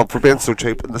vodka and all for being so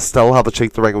cheap, and they still have a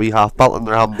cheek to ring a wee half bottle in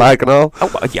their handbag and all.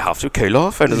 Oh, well, you have to cool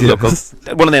off out of the local.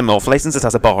 One of them off licenses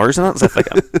has a bars and it's like,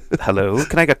 hello,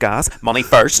 can I get gas? Money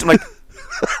first. I'm like,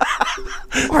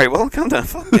 alright, well, calm down.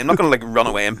 Fuck me. I'm not going to like run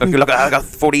away and book. Look, I got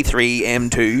 43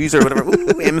 M2s or whatever.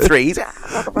 Ooh,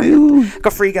 M3s.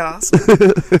 Got free gas.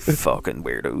 Fucking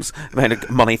weirdos. I mean, like,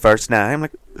 money first now. I'm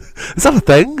like, is that a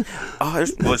thing? Oh,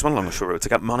 there's one along the shore road. It's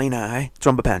got money now. It's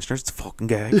run by pensioners. It's fucking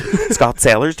gay. Scott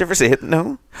Sellers. Did you ever see it?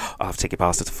 No. I'll have to take you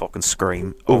past it to fucking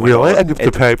scream. Oh really? God. And you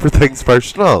have to pay for things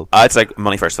personal? It's like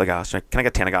money first for the gas. Like, can I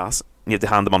get 10 of gas? You have to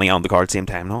hand the money on the card at the same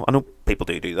time. No, I know people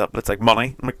do that, but it's like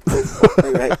money. I'm like,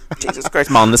 right, Jesus Christ,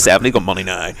 man, in the 70s got money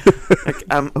now. Like,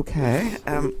 okay.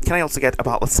 Can I also get a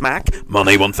bottle of Smack?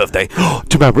 Money, 150. Do you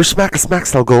remember Smack? Is Smack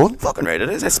still going? Fucking right, it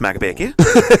is. I smack a bake you.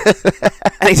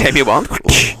 Anytime you want.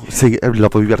 See, I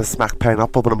love a wee bit of Smack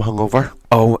pineapple when I'm hungover.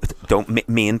 Oh, don't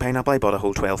me and pineapple. I bought a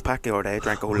whole 12-pack the other day.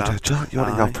 Drank a whole lot. Did you? You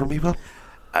only got for me, Will?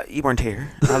 You weren't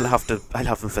here. I'll have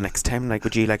them for next time. Like,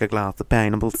 would you like a glass of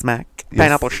pineapple smack? Yes.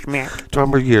 Pineapple smack. Do you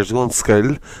remember years ago in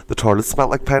school, the toilet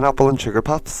smelled like pineapple and sugar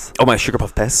puffs? Oh, my sugar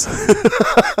puff piss.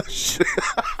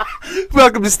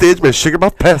 Welcome to stage, my sugar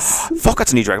puff piss. Fuck,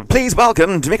 that's a new dragon. Please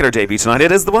welcome to making our debut tonight.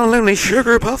 It is the one and only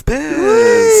sugar puff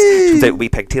piss. She's out wee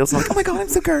pigtails. I'm like, oh my god, I'm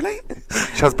so girly.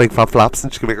 She has big fat flaps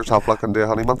and she can make herself look into a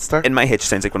honey monster. In my head, she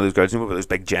sounds like one of those girls, you know, with those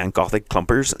big giant gothic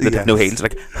clumpers that have no heels.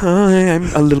 Like, hi,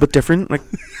 I'm a little bit different. Like,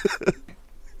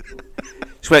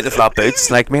 She went out the flat boots,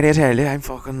 like, mate, I tell you,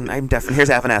 I'm different. Here's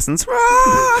Evanescence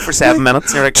for 7 minutes.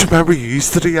 And you're like, do you remember you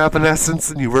used to do Evanescence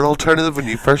and you were alternative when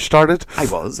you first started? I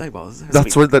was.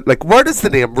 That's where where does the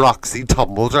name Roxy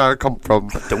Tumbledore come from?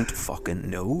 I don't fucking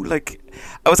know. Like,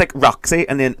 I was like Roxy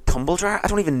and then Tumbledore. I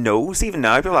don't even know. See, even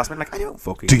now people ask me, like, I don't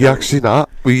fucking Do you know. actually not?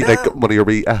 We like one of your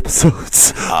wee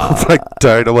episodes of like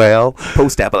down a well.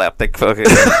 Post-epileptic fucking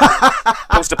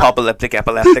post-apocalyptic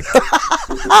epileptic.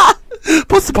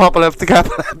 Post-apocalyptic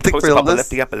epileptic realness.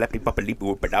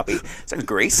 Sounds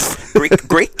Greek.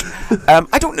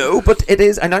 I don't know, but it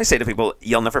is. And I say to people,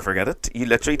 you'll never forget it. You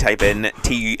literally type in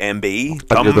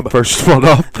TUMB, And you're the first one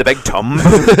up. the big tum,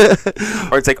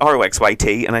 or it's like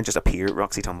ROXYT, and I just appear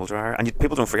Roxy Tumbledore, and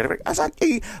people don't forget it. Like, that's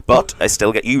you, but I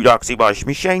still get you, Roxy Wash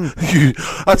Machine.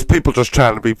 That's people just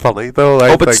trying to be funny,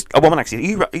 though. But a woman actually,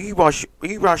 you Roxy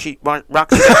Rishi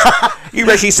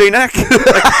Sunak.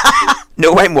 Like,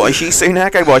 no, I'm Washy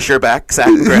Sunak. I wash your back, sack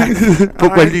and crack.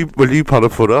 But will you put a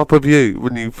photo up of you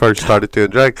when you first started doing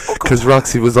drag? Because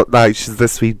Roxy was up now. She's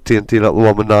this sweet, dainty little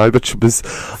woman now, but she was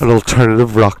an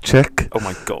alternative rock chick. Oh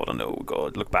my god, I know.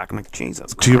 God, look back and like,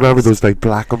 Jesus. Do you remember those like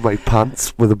black and white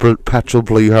pants with the petrol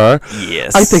blue hair?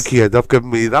 Yes. I think you ended up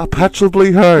giving me that petrol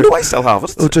blue hair. No, I still have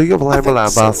it. Oh, do you? Well, I'm a lamb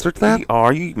so. bastard then.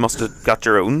 You must have got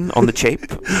your own on the cheap.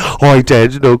 Oh, I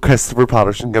did. You know, Christopher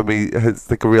Patterson gave me his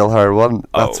like a real hair one.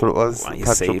 That's what it was. Well, you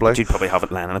petrol see, blue. You'd probably have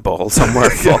it laying in a ball somewhere.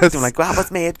 Yes. I'm like, wow,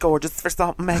 was made gorgeous for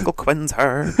something Michael Quinn's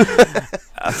hair.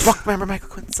 Remember Michael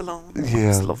Quinn's salon? Yeah.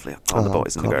 It's lovely. All the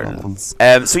boys and the God, girls.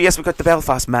 So yes, we've got the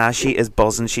Belfast Mash. She is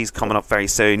buzzing. She's coming up very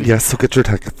soon. Yes, so get your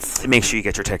tickets. Make sure you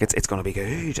get your tickets. It's going to be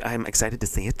good. I'm excited to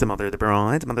see it. The mother of the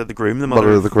bride, mother of the groom, the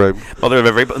Mother of the groom. mother of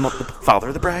everybody, the father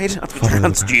of the bride.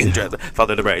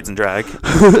 Father of the brides and drag.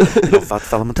 I love that film.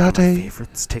 It's one of my Daddy.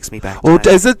 favourites. Takes me back. Oh,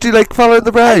 is it? Do you like Following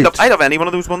the Bride? I love any one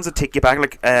of those ones that take you back,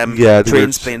 like Yeah,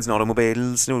 Trains, Planes and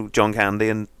Automobiles. You know, John Candy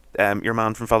and your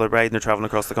man from Father of the Bride, and they're travelling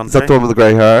across the country. Is that the one with the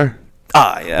grey hair?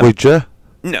 Yeah. Would you?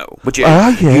 No, would you?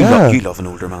 Yeah. You love an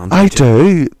older man. I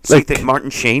do. So Like you think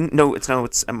Martin Sheen? No, it's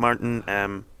Martin.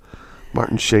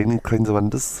 Martin Sheen, he cleans the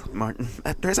windows. Martin.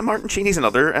 There's a Martin Sheen. He's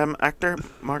another what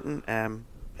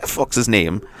the fuck's his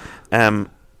name?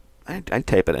 I'd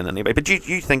type it in anyway. But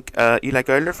you think you like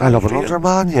older? I love an older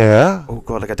man. Yeah. Oh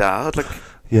god, like a dad. Like,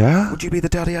 yeah. would you be the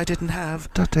daddy I didn't have?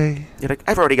 Daddy. You're like,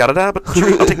 I've already got a dad, but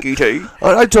sure, I'll take you too.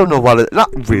 I don't know what it. Not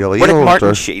really. We're like older.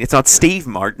 Martin Sheen. It's not Steve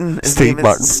Martin. His Steve name is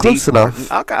Martin. Steve Close Martin.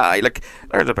 enough. Okay, like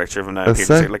there's a picture of him now. Is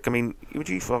there? Like, I mean, would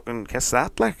you fucking kiss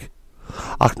that? Like,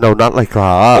 No, not like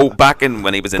that. oh, back in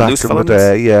when he was in Back those in films. the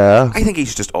day, yeah. I think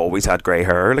he's just always had grey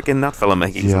hair. Like in that film, I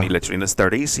think he's Yeah. only literally in his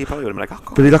 30s. He probably would have been like, oh,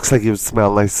 God. But he looks like he would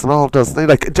smell nice and all, doesn't he?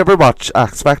 Like, did you ever watch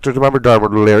X Factor? Do you remember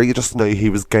Dermot O'Leary? You just knew he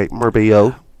was gaping or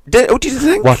B.O. Do you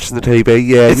think? Watching the TV,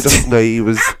 yeah. You just knew he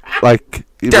was like...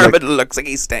 Dermot looks like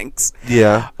he stinks.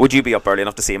 Yeah. Would you be up early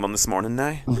enough to see him on this morning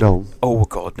now? No. Oh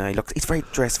God, no. He's very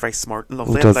dressed, very smart and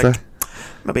lovely. Does like, he?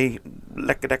 maybe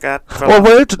lick a cat. Oh,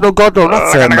 wait. No, God, no,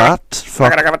 not saying that.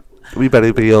 Fuck. Wee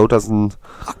Betty B.O. doesn't...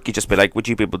 You just be like, would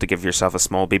you be able to give yourself a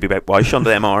small baby white wash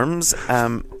under them arms?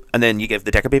 And then you give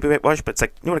the dick a baby white wash, but it's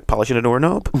like, you know, like polishing a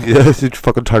doorknob. Yeah, you'd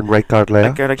fucking turn right, guard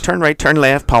left. Like, you're like, turn right, turn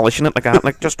left, polishing it like that,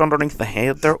 like just underneath the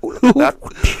head there. Oh, look at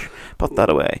that. Put that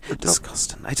away.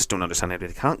 Disgusting. I just don't understand how they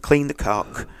can't clean the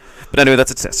cock. But anyway,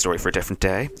 that's a story for a different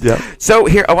day. Yeah. So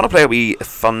here, I want to play a wee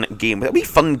fun game. A wee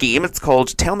fun game. It's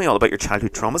called "Tell Me All About Your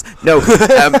Childhood Traumas." No,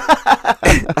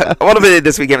 I want to play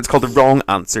this wee game. It's called the Wrong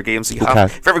Answer Game. So you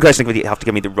have for every question, you have to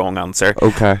give me the wrong answer.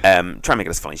 Okay. Try and make it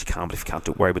as funny as you can. But if you can't,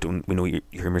 don't worry. We know your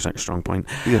humour's not your strong point.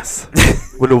 Yes.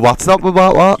 We know what's up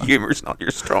about what? Humour's not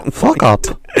your strong Fuck point.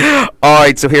 up.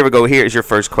 Alright, so here we go. Here is your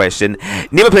first question.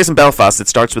 Name a place in Belfast that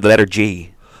starts with the letter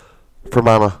G.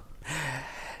 Fermanagh.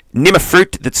 Name a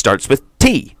fruit that starts with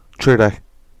T. Trudy.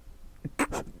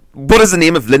 What is the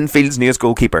name of Linfield's newest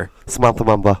goalkeeper? Samantha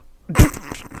Mamba.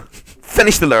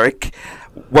 Finish the lyric.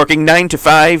 Working 9 to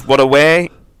 5, what a way.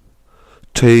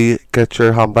 To get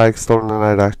your handbag stolen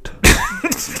and night out.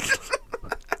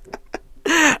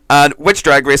 And which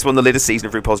drag race won the latest season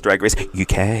of RuPaul's Drag Race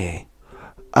UK?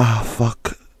 Ah,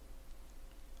 fuck.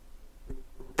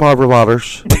 Barbara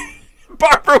Waters.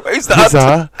 Barbara, who's that? Who's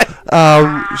that?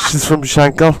 She's from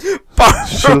Shankill.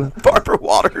 Barbara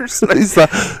Waters. Who's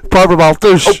that? Barbara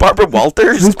Walters. Oh, Barbara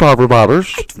Walters? Who's Barbara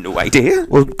Waters? I have no idea.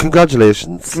 Well,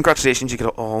 congratulations. Congratulations, you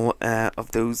got all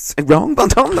of those wrong. Well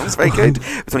done, that was very good.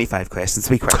 It was only 5 questions,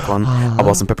 a wee quick one. I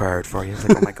wasn't prepared for you. I was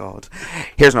like, oh my God.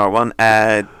 Here's another one.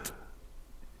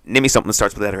 Name me something that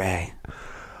starts with the letter A.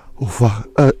 Oh, fuck.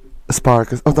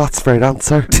 Asparagus. Oh, that's the right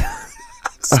answer.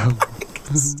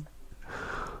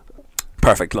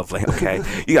 Perfect, lovely. Okay,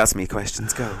 you ask me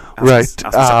questions. Go. Right. Ask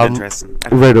me something interesting.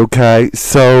 Right. Okay.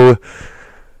 So,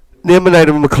 name an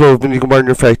item of clothing you can wear on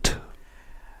your feet.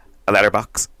 A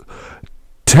letterbox.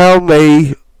 Tell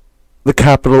me the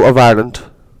capital of Ireland.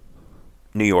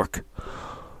 New York.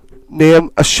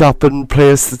 Name a shopping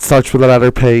place that starts with the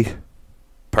letter P.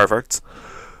 Perverts.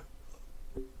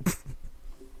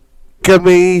 Give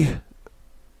me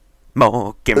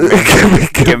More. Give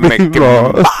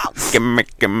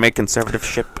me conservative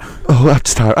ship. Oh,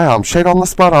 that's tired. I am straight on the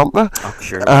spot, aren't I? Oh,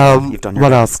 sure. You've done your What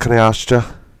best. else can I ask you?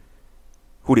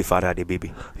 Who the father of the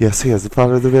baby? Yes, he is the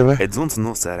father of the baby. I don't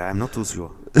know, sir. I'm not too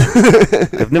sure.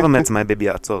 I've never met my baby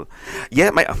at all. Yeah,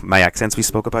 my accents we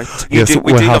spoke about. We do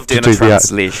love doing a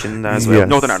translation as well. Yes.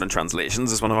 Northern Ireland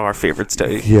translations is one of our favourites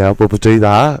too. Yeah, but we'll do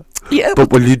that. Yeah,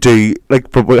 But will you do,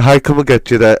 how can we get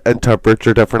you to interpret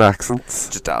your different accents?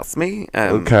 just ask me.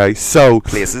 Okay, so,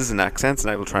 Places and accents,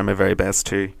 and I will try my very best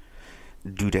to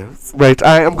do those. right,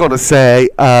 I am going to say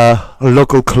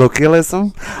local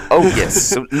colloquialism, Oh yes,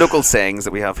 so local sayings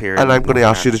that we have here. and in I'm going to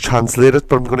ask you to Northern translate it,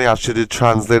 but I'm going to ask you to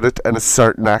translate it in a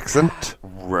certain accent.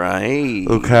 Ireland. Right.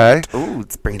 Okay. Oh,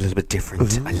 it's bringing it a little bit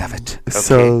different. I love it. Okay.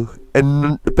 So,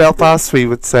 in Belfast, we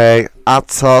would say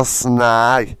Atos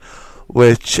Nai,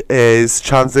 which is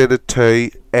translated to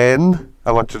I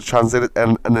want you to translate it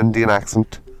in an Indian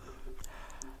accent.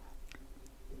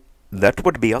 That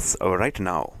would be us right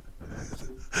now.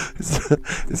 Is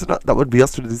it not? That would be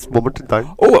us at this moment in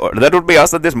time. Oh, that would be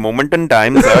us at this moment in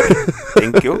time, sir.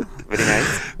 Thank you. Very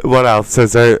nice. What else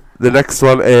is there? The next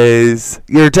one is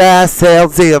your dad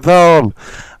sells the phone.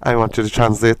 I want you to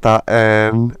translate that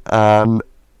in an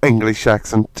English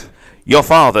accent. Your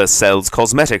father sells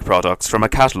cosmetic products from a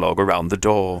catalogue around the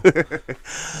door.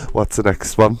 What's the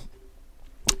next one?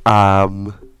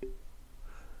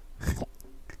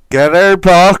 Get her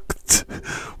booked,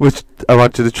 which I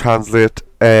want you to translate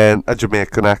in a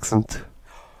Jamaican accent.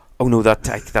 Oh no,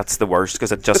 that's the worst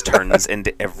because it just turns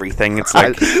into everything. It's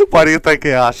like, What do you think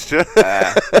he asked you?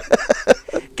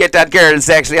 get that girl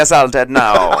sexually assaulted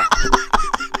now.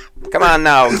 Come on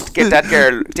now, get that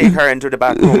girl, take her into the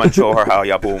back room and show her how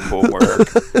your boom boom work.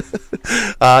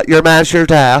 Your man's your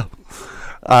dad.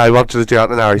 I want you to do it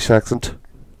in an Irish accent.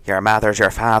 Your mother's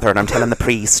your father, and I'm telling the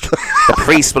priest. The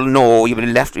priest will know you'll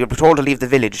be told to leave the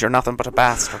village. You're nothing but a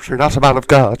bastard. You're not a man of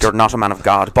God. You're not a man of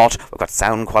God, but we've got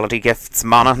sound quality gifts,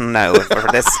 Monaghan now.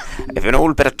 For this, if an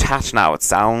old bit of tat now, it's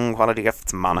sound quality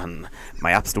gifts, Monaghan.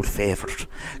 My absolute favourite.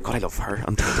 God, I love her.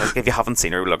 If you haven't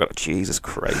seen her, look at it. Jesus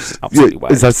Christ, absolutely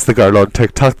wild. Is that the girl on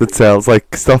TikTok that sells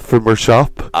like stuff from her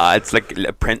shop? It's like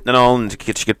printing and all, and she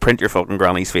could print your fucking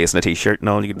granny's face in a t-shirt and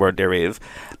all. You could wear it there, rave.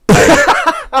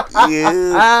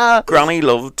 Granny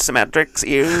loved symmetrics.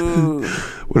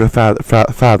 With a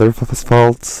father of his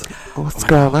faults. Oh, what's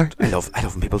going on? I love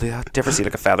when people do that. Do you ever see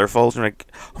like a feather falls and you're like,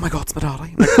 oh my God, it's my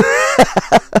daddy.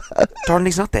 Darling,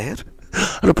 he's not dead.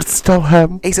 I know, but it's still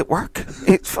him. He's at work.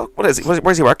 Fuck, what is he?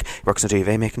 Where's he work? He works in a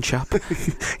duvet making shop.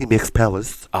 He makes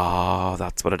pillows. Oh,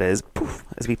 that's what it is. Poof,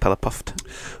 is we pillow puffed.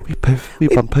 We puff. We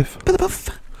bum puff. Pillow puff.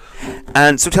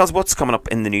 And so tell us what's coming up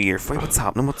in the new year for you. What's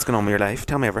happening? What's going on with your life?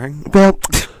 Tell me everything. Well,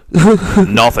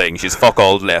 Nothing. She's fuck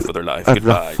all left with her life. I've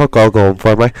Goodbye. fuck all going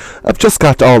for me. I've just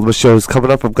got all my shows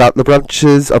coming up. I've got the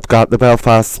brunches. I've got the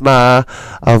Belfast Ma.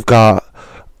 I've got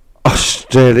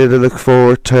Australia to look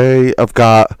forward to. I've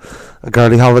got a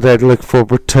girly holiday to look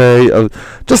forward to.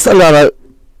 Just a lot of.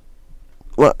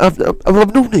 Well, I've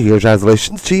no New Year's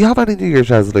resolutions. Do you have any New Year's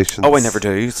resolutions? Oh, I never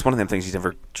do. It's one of them things you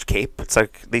never keep. It's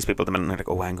like these people at the minute are like,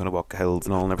 oh, I'm going to walk hills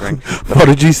and all and everything. What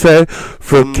did you say?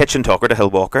 From Kitchen talker to hill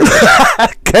walker.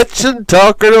 kitchen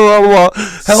talker to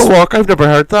hell walker? I've never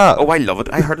heard that. Oh, I love it.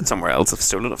 I heard it somewhere else. I've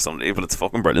stolen it off somebody, but it's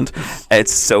fucking brilliant.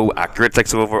 It's so accurate. Like,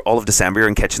 so over all of December, you're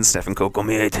in kitchen sniffing coke. Come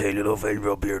here, I tell you, love, I'll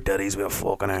rub your daddies with a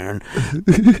fucking iron.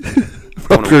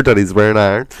 Rub your daddies wearing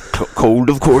iron. Cold,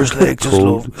 of course, like, just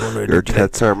Cold. love. Your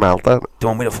tits are melted.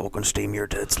 Don't want me to fucking steam your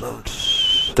tits, love.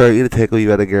 Dare you to take a wee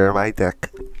bit of gear on my dick.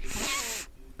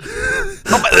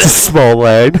 It's a small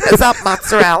line. Is that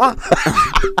mozzarella?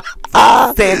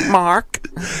 Thank Mark.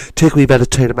 Take a wee bit of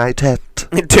two to my tit.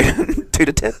 Two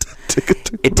to tit.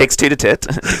 It takes two to tit.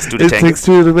 It takes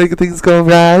two to make things go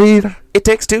right. It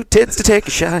takes two tits to take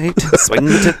a shite. Swing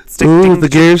the tits. Ooh, the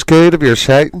gear's good if you're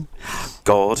shiting.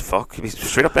 God, fuck. You'd be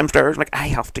straight up them stairs like, I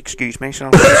have to excuse me, so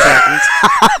I'll 2 seconds.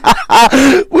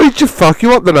 Wait, you fuck, you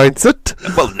won't announce it?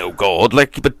 Well, no, God,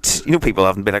 like, but, you know, people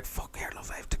haven't been like, fuck, here, love,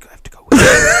 I have to go.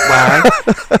 Why?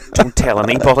 Don't tell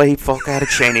anybody. Fuck, I had a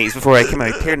Chinese before I came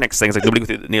out here. Next thing is like, nobody go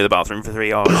through near the bathroom for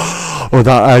 3 hours. Oh,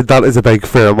 that is a big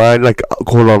fear of mine, like,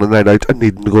 going on a night out and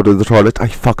needing to go to the toilet. I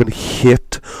fucking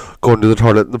hate going to the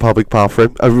toilet in the public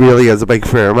bathroom. It really is a big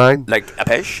fear of mine. Like a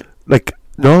pish? Like,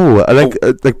 no, I like,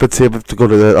 but say if I have to go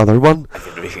to the other one,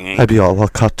 I I'd be all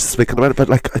cut speaking about it, but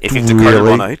like, if you have to curl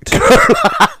one out.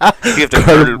 If you have to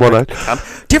curl one out.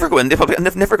 Do you ever go in the public and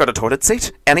they've never got a toilet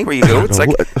seat? Anywhere you go, it's like,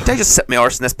 did I just sit my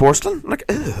arse in this porcelain? I'm like,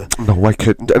 ugh. No, I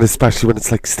couldn't, and especially when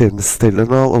it's like stainless steel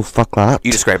and all. Oh, fuck that.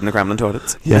 You describing the Kremlin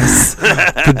toilets? Yes.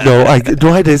 But no,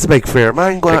 it is a big fear of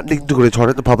mine, going out needing to go to the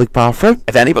toilet in the public bathroom.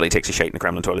 If anybody takes a shite in the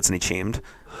Kremlin toilets and he's shamed,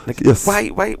 like, yes.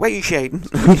 Why are you shading?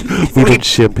 We don't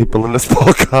shame people in this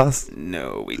podcast.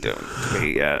 No, we don't.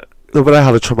 No, but I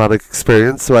had a traumatic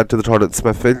experience, so I went to the toilet in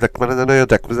Smithfield. Like, when I knew your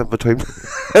dick was in between.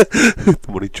 The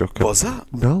money joking. Was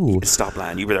that? No. Stop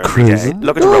lying. You were there every day.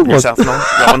 Look at you rubbing yourself and all.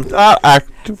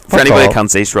 For anybody that can't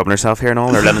see, she's rubbing herself here and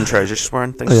all. Her linen trousers she's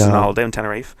wearing. Thinks she's on holiday in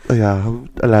Tenerife. Yeah,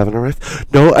 11 or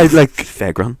No, I like.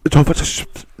 Fegron.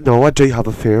 No, I do have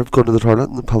a fear of going to the toilet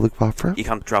in the public bathroom. You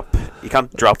can't drop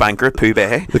anchor at Pooh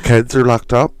Bay. The kids are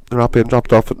locked up. They're not being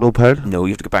dropped off at no pay. No,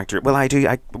 you have to go back to it. Well, I do.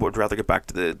 I would rather get back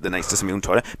to the nicest of my own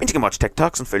toilet. Means you can watch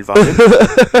TikToks and full volume.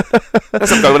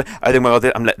 That's what I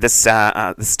think. I'm this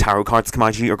tarot cards come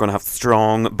out. You are going to have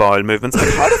strong bowel movements.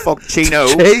 Like, how the fuck she know?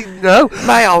 She know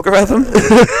my algorithm.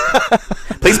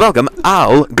 Please welcome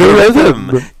algorithm.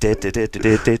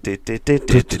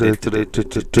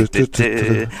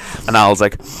 And Al's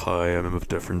like, hi, I'm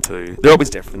different too. They're always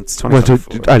different.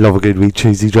 I love a good wee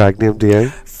cheesy drag name, do you?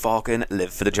 Fucking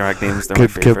live for the drag names. They're my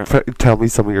favourite. Tell me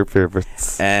some of your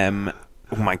favourites. Oh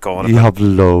my god! You have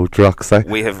loads, Roxy.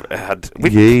 We have had.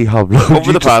 You have loads.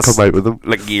 Over the past come out with them.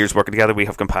 Like years working together, we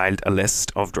have compiled a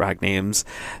list of drag names.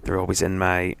 They're always in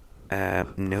my.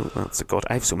 No, that's a god.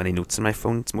 I have so many notes in my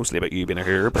phone. It's mostly about you being a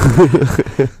herb.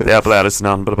 The apple is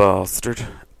none but a bastard.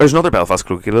 There's another Belfast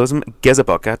colloquialism. Giz a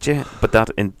buck at you, but that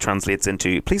translates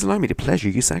into please allow me to pleasure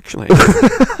you sexually.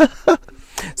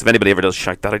 So if anybody ever does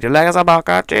shout that at you, like a buck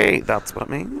at you, that's what it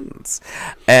means.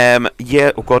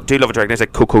 Yeah, oh god, do love a drag name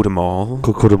like Coco de Mall.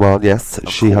 Coco de Mall, yes.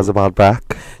 She has a bad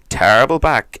back. Terrible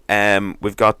back.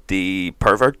 We've got the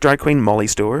pervert drag queen Molly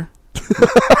Store.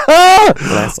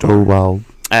 Oh wow.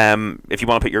 If you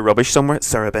want to put your rubbish somewhere,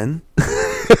 Sarah Bin.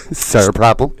 Sarah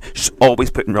Prabble. She's always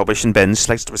putting rubbish in bins.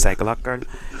 She likes to recycle that girl.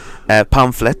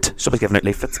 Pamphlet. She'll be giving out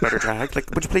leaflets about her drag.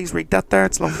 Like, would you please read that there?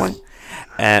 It's lovely.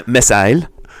 Missile.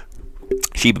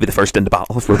 She would be the first in the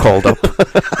battle if we're called up.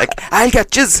 Like, I'll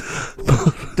get yous.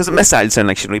 Does a missile sound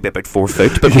like she'd only be about 4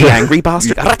 foot? But the angry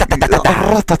bastard. What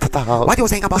do you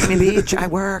think about me, bitch? I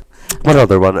work. What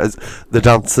other one is the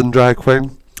dancing drag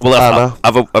queen? Well,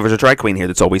 there's a drag queen here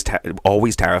that's always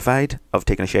terrified of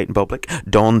taking a shit in public.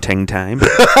 Dawn Ting Time.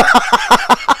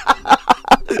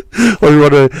 Or you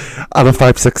want to Anna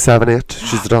 5, 6, 7, 8?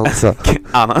 She's the dancer.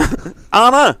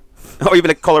 Anna. Oh, you be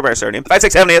like, call her by her surname. 5,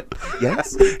 6, 7, 8.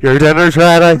 Yes. Your dinner's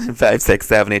ready. 5, 6,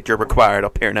 7, 8. You're required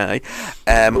up here now.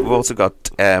 We've also got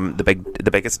the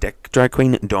biggest dick drag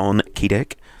queen, Dawn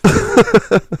Kedick.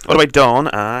 What about Dawn?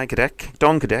 Kedick.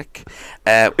 Dawn Kedick.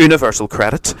 Universal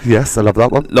Credit. Yes, I love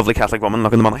that one. Lovely Catholic woman,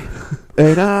 loving the money.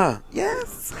 Etta.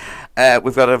 Yes.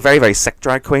 We've got a very, very sick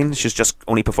drag queen. She's just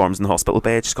only performs in the hospital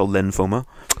bed. She's called lymphoma.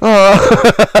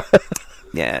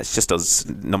 Yeah, she just does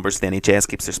numbers to the NHS,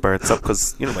 keeps their spirits up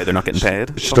because, you know, why they're not getting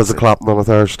paid. She does a clapping on a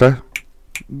Thursday.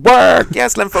 Work!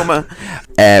 Yes, lymphoma.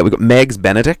 We've got Megs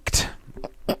Benedict.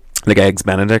 Like Eggs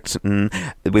Benedict.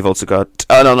 We've also got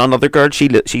another girl.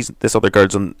 She's this other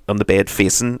girl's on the bed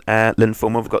facing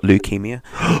lymphoma. We've got leukemia.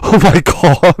 Oh my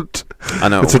god! I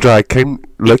know. It's a drag king.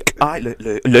 Luke.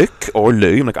 Luke or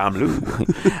Lou. I'm like, I'm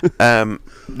Lou.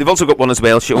 They've also got one as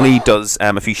well. She only does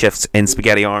a few shifts in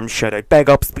Spaghetti Arms. Shout out, beg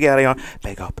up Spaghetti Arms.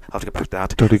 Beg up. I'll have to get back to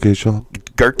that. Dirty Goujon.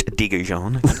 Gert de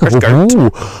Goujon. Where's Gert?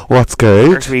 Oh, what's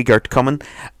good? There's wee Gert coming.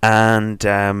 And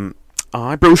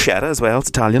bruschetta as well. It's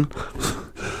Italian.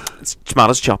 It's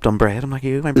tomatoes chopped on bread. I'm like,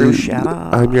 you, my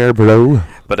bruschetta. I'm your bro.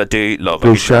 But I do love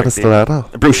bruschetta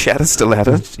Stiletta. Bruschetta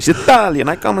Stiletta. She's Italian.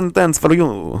 I come and dance for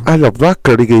you. I love that.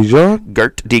 Dirty Goujon.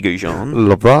 Gert de Goujon.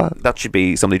 Love that. That should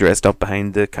be somebody dressed up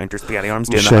behind the counter Spaghetti Arms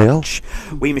doing Michelle.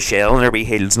 the wee Michelle and her wee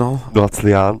heels and all. No, that's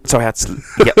Leanne. Sorry, that's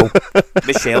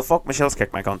Michelle. Fuck, Michelle's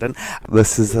kicked my content.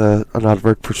 This is an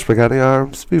advert for Spaghetti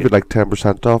Arms. We would like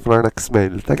 10% off on our next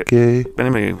meal. Thank you.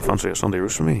 Anybody fancy a Sunday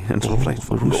roast for me? It's lovely.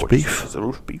 Roast beef. It's a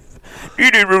roast beef.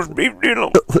 You do roast beef, do you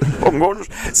know?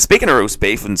 Speaking of roast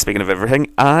beef, life, and speaking of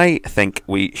everything, I think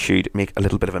we should make a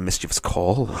little bit of a mischievous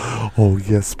call. Oh,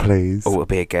 yes, please. Oh, a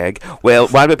big egg. Well,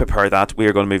 while we prepare that, we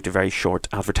are going to move to a very short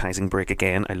advertising break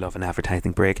again. I love an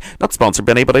advertising break. Not sponsored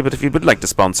by anybody, but if you would like to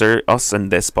sponsor us in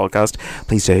this podcast,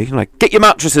 please do. Like, get your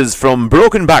mattresses from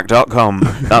brokenback.com.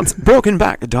 That's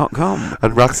brokenback.com.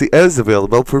 And Roxy is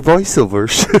available for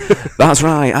voiceovers. That's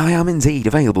right. I am indeed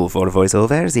available for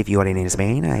voiceovers. If you are in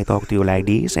Spain, I talk to you like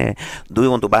this. Do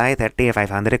you want to buy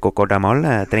 3500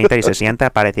 cocodamol, 3060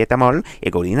 paracetamol,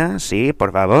 Egolina? Sí,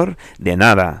 por favor. De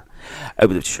nada.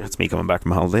 That's me coming back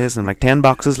from holidays, and like 10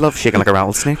 boxes, love, shaking like a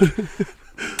rattlesnake.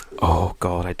 Oh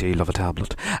God, I do love a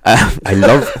tablet. I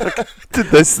love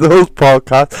this whole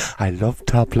podcast. I love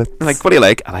tablets. Like, what do you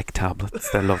like? I like tablets.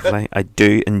 They're lovely. I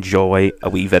do enjoy a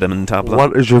wee vitamin tablet.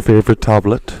 What is your favourite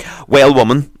tablet? Well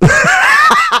Woman.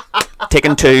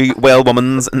 Taking 2 Well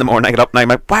Womans in the morning. I get up and I'm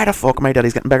like, why the fuck my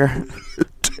daddy's getting bigger?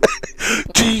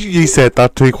 Gee, you said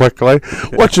that too quickly.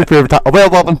 What's your favourite tablet? Well,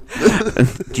 Woman.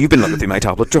 You've been looking through my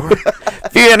tablet drawer.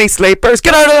 If you any sleepers,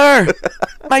 get out of there!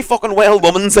 My fucking Well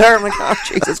Woman's there. I'm like, oh,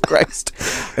 Jesus Christ.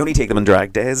 I only take them on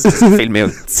drag days just to feel me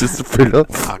out. Just to feel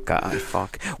up. Fuck,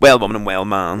 fuck. Well Woman and Well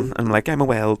Man. I'm like, I'm a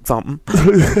well something.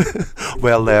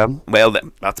 Well then. Well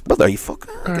then, that's, well there you fuck.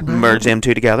 Merge them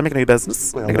two together, make a new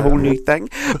business. Well make a whole new thing.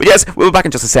 But yes, we'll be back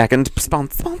in just a second.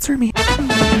 Sponsor me.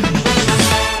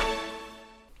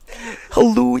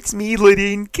 Hello, it's me,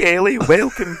 Lorraine Kelly.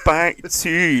 Welcome back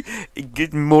to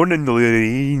Good Morning,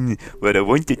 Lorraine, where I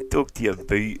want to talk to you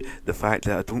about the fact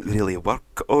that I don't really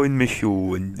work on my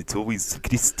show, and it's always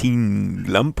Christine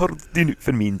Lampard doing it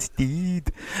for me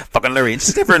instead. Fucking Lorraine,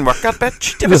 she's never in work, that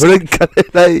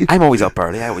bitch. I'm always up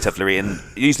early. I always have Lorraine.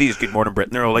 Usually it's Good Morning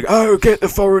Britain. They're all like, oh, get the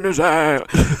foreigners out.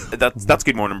 That's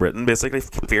Good Morning Britain, basically.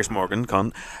 Fierce Morgan,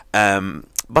 cunt.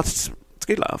 But it's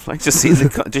a good laugh, like just see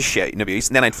the just shouting abuse,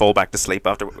 and then I'd fall back to sleep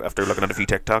after looking at a few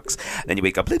TikToks, and then you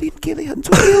wake up, Libby Kelly, so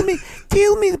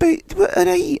tell me about what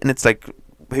I eat, and it's like,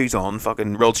 who's on?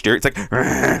 Fucking Rod Stewart. It's like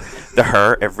the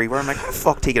hair everywhere. I'm like, how the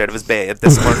fuck take it out of his bed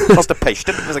this morning? Must have pished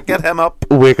it. I was like, get him up.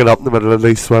 Waking up in the middle of the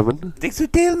night swimming. So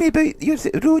tell me about your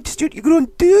Rod Stewart. You're on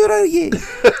tour, are you?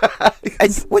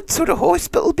 And what sort of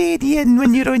hospital bed are you in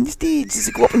when you're on stage? Does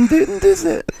it go up and down, does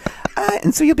it?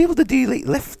 And so you'll be able to do like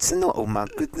lifts and all. Oh my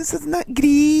goodness, isn't that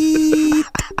great?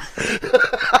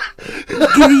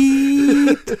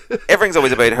 Great. Everything's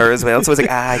always about her as well. So it's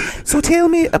like, so tell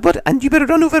me about, and you were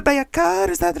run over by a car,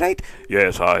 is that right?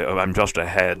 Yes, I'm just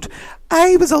ahead.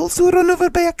 I was also run over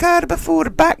by a car before.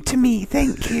 Back to me,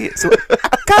 thank you. So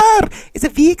a car is a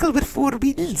vehicle with 4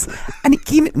 wheels, and it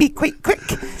came at me quite quick.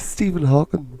 Stephen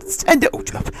Hawking. And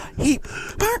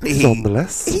he's on the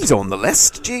list. He's on the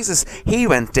list. Jesus, he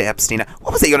went to Epstein.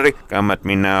 What was he gonna do? Come at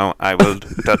me now, I will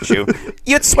touch you.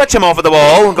 You'd switch him off of the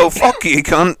wall and go, fuck you,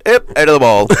 cunt. Out of the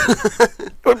wall. There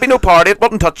would be no party. It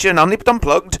wouldn't touch you. None. It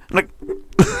unplugged. I'm like,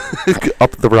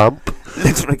 up the ramp.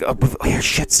 Literally, oh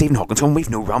shit, Stephen Hawking's home. We've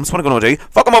no ramps. What are we gonna do?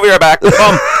 Fuck him over your back.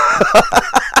 Come.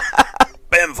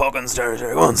 Bim fucking stairs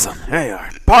there. Go on, son. There you are.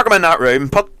 Park him in that room.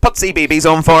 Put CBBS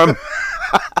on for him.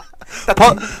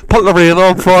 Put Lorraine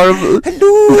on for him.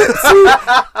 Hello,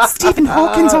 Stephen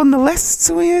Hawking's on the list,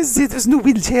 so there's no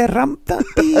wheelchair ramp that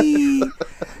day.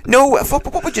 No,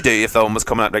 what would you do if the one was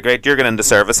coming out like, right, you're going into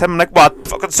service him? I'm like, what?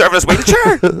 Fucking service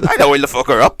wheelchair? I'd oil the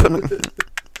fucker up. I'm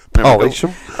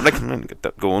like, get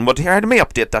that going. But here, let me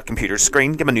update that computer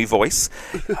screen, give him a new voice.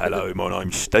 Hello, my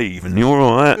name's Steve, and you're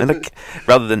alright. And like,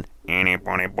 rather than any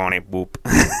bonny boop.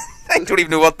 I don't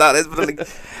even know what that is, but I'm like,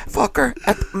 fucker,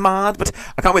 that's mad. But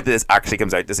I can't wait till this actually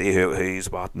comes out to see who's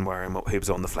what and where and who was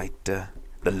on the flight. The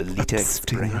Lolita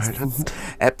Express.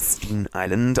 Epstein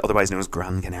Island, otherwise known as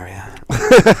Gran Canaria.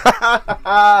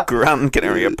 Gran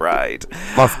Canaria Pride.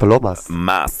 Mas Palomas.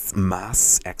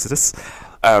 Mass Exodus.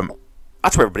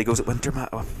 That's where everybody goes at winter.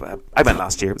 I went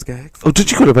last year. It was good. Oh,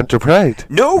 did you go to Winter Pride?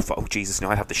 No. Oh, Jesus,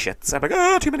 no. I'd have the shits. I'm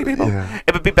like, too many people. Yeah.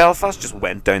 It would be Belfast. Just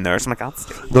went down there. So I'm like,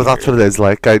 that's what it is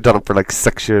like. I'd done it for like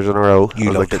 6 years in a row.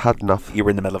 You loved it. Had enough. You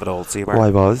were in the middle of it all, so you were. Oh, I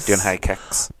was. Doing high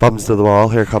kicks. Bums to the wall.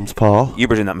 Here comes Paul. You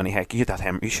were doing that many high kicks. You had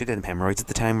that you should have hemorrhoids at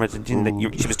the time.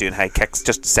 She was doing high kicks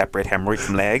just to separate hemorrhoid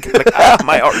from leg. Like,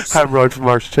 my arse. Hemorrhoid from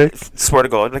arse cheek. Swear to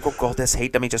God. Like, oh God, this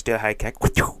hate. Let me just do a high kick.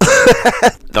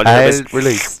 Pile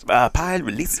release. Pile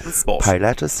release and spot.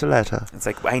 Piletta, Stiletta. It's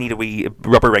like, I need a wee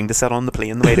rubber ring to set on the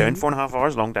plane the way down. 4.5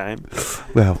 hours, long time.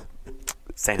 Well,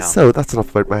 so that's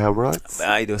enough about my hemorrhoids. Do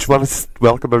you want to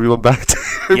welcome everyone back to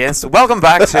Yes, welcome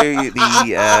back to the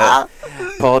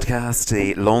podcast,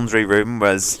 the laundry room,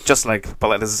 was just like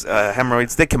Pauletta's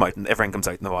hemorrhoids. They come out and everything comes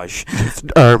out in the wash.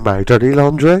 My dirty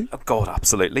laundry. Oh God,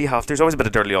 absolutely. There's always a bit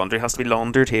of dirty laundry. Has to be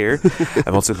laundered here.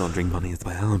 I'm also laundering money as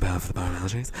well on behalf of the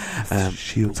paramilitaries.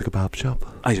 She owns a kebab shop.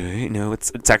 I do. No,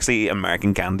 it's actually an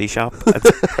American candy shop.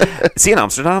 See, in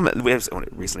Amsterdam, we was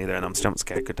recently there in Amsterdam. It's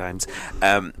good times.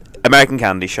 American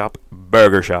candy shop,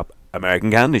 burger shop,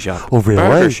 American candy shop. Oh, really?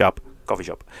 Burger shop, coffee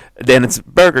shop. Then it's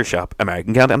burger shop,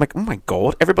 American candy. I'm like, oh my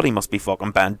God, everybody must be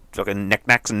fucking banned, fucking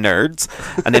knickknacks and nerds.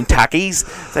 And then tackies.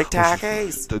 It's like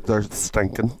tackies. They're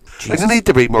stinking. I don't need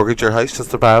to remortgage your house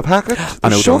just to buy a packet. I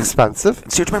know, It's so expensive.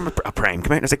 So do you remember a Prime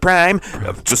came out and it's like, Prime,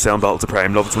 just selling bottles of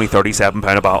Prime, love, it's only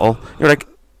 £37 a bottle. You're like,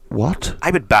 What?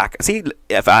 I would back. See,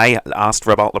 if I asked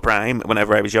for a bottle of Prime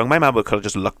whenever I was young, my mum could have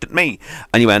just looked at me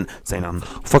and you went, say none.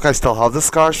 Fuck, I still have the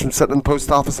scars from sitting in the post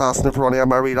office asking for one of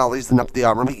my read all these and up the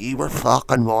arm. You were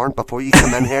fucking warned before you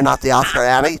came in here not to ask for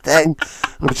anything.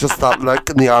 And it was just that look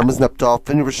and the arm was nipped off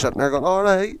and you were sitting there going,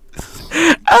 alright.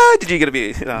 Did you get a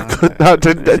bit? I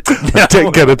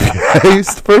didn't get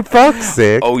abused, for fuck's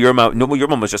sake. Oh, your mum? No, your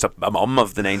mum was just a mum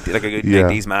of the 90s, like a good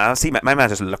 90s ma. See, my man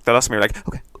just looked at us and we were like,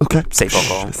 okay, say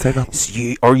fuck all. Say that. So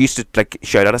you used to like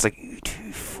shout at us like, you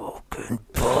two fucking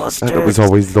bastards. And it was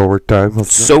always lowered down, wasn't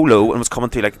it? So low and was coming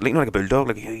through like a bulldog,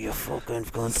 like you fucking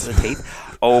going to the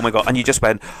teeth. Oh my God! And you just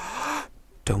went.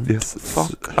 Don't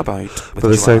fuck about with For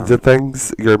the sounds of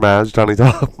things, your man's Johnny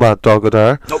Dog, Mad Dog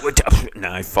Adair.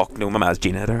 No, fuck no, my man's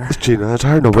Gina Adair. Gina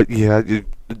Adair, no, but yeah,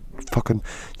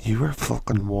 you were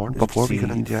fucking warned before we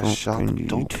got into your shop.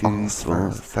 Don't ask for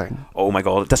a thing. Oh my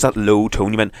God, that's that low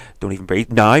tone you went, don't even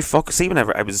breathe. Now, fuck, see,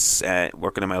 whenever I was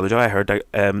working in my other job, I heard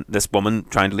this woman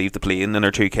trying to leave the plane and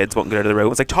her two kids won't get out of the road.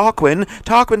 It's like,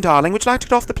 Tarquin, darling, would you like to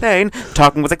get off the plane?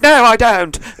 Tarquin was like, no, I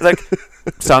don't. It's like,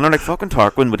 sounding like fucking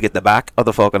Tarquin would get the back of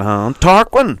the fucking hand.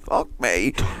 Tarquin, fuck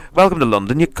me. Welcome to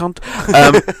London, you cunt.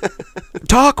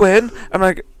 Tarquin, I'm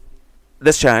like,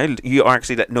 this child, you are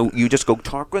actually no, you just go,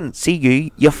 Tarquin, see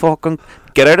you fucking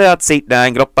get out of that seat now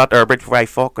and get up that airbridge before I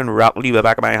fucking rattle you the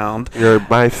back of my hand.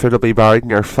 My foot will be buried in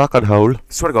your fucking hole.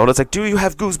 Swear to God, it's like, do you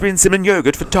have gooseberry and cinnamon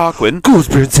yogurt for Tarquin?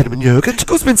 Gooseberry and cinnamon yogurt?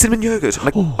 Gooseberry and cinnamon yogurt. I'm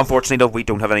like, unfortunately, no, we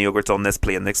don't have any yogurts on this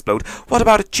plane that explode. What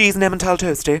about a cheese and Emmental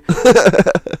toasty?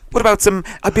 What about some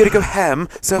Iberico ham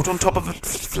served on top of a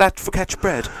flat focaccia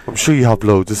bread? I'm sure you have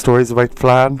loads of stories about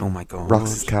flan. Oh my God.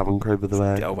 Roxy's cabin crew, by the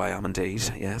way. Oh, I am indeed.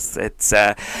 Yes, it's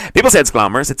people say it's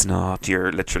glamorous. It's not.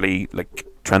 You're literally like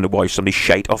trying to wash somebody's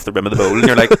shite off the rim of the bowl and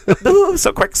you're like, oh,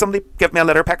 so quick, somebody give me a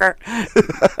litter picker.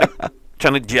 Like,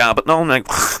 trying to jab it and like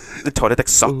the toilet like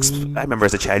sucks. I remember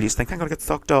as a child you used to think I'm gonna get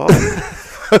sucked off.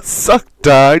 Sucked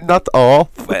down, not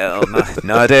off. Well,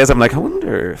 nowadays I'm like, I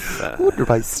wonder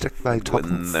if I stick my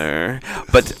tuppence in there.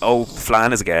 But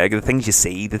flan is a gag. The things you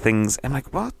see, the things I'm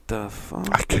like, what the fuck?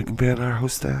 I couldn't be an air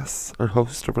hostess or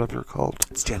host or whatever you're called.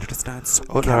 It's gender distance.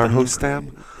 Oh, an air host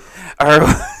them.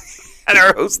 And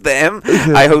I host them.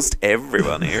 I host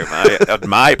everyone here at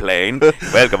my plane.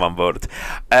 Welcome on board.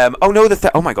 Oh no,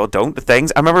 oh my God, don't the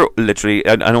things. I remember literally.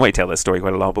 I know I tell this story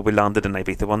quite a lot, but we landed in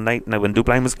Ibiza one night and the window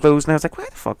blind was closed, and I was like, why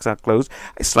the fuck's that closed?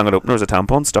 I slung it open. There was a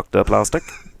tampon stuck to the plastic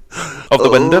of the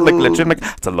window, like literally. I'm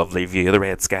like, it's a lovely view of the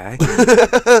red sky.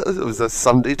 It was a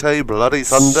Sunday too, bloody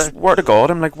Sunday. Swear to God,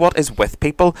 I'm like, what is with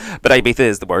people? But Ibiza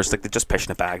is the worst. Like, they just push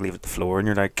in a bag, leave it on the floor, and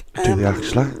you're like, do they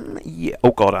actually? Yeah.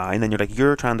 Oh God, and then you're like,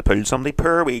 you're trying to pull somebody,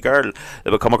 poor wee girl,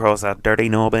 that will come across that dirty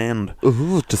knob end.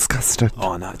 Ooh, disgusting.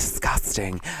 Oh no,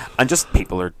 disgusting. And just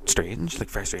people are strange, like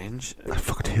very strange. I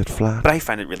fucking hate flan. But I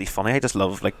find it really funny. I just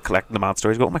love like collecting the mad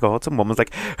stories. Go, oh my God, some woman's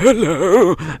like,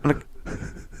 hello. I'm like,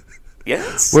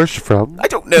 yes. Where's she from? I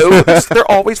don't know. They're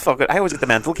always fucking. I always get the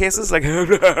mental cases. Like,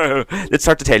 they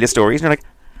start to tell you stories, and you're like,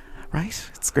 right,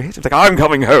 it's great. It's like, I'm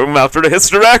coming home after the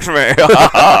hysterectomy.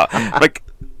 Like,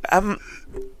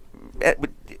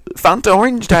 Fanta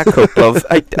Orange, Jack Coke, love.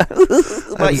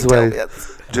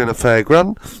 Jenna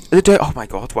Fagran. Oh my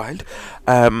God, wild.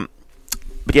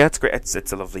 But yeah, it's great.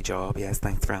 It's a lovely job. Yes,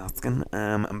 thanks for asking.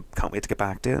 I can't wait to get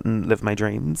back to it and live my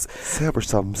dreams. Say we're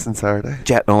some sincerity.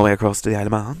 Jetting all the way across to the Isle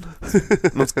of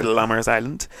Man. Most glamorous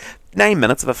island. 9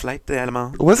 minutes of a flight to the Isle of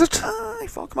Man. Was it?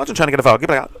 Fuck, imagine trying to get a Foggy,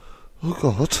 but oh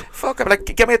God. Fuck, I'm like,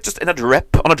 get me just in a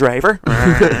drip on a driver.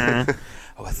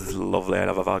 Oh, this is lovely. I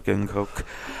love a vodka and Coke.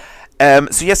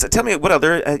 So yes, tell me what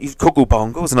other Coco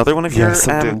Bongo is another one of your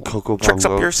doing Coco tricks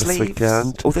Bongo up your this sleeves.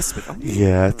 Weekend. Oh, this weekend.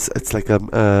 Yeah, it's like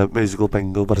a musical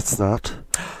bingo, but it's not.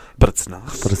 But it's not.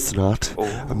 But it's not. Oh.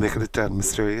 I'm making it dead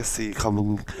mysterious, so you come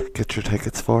and get your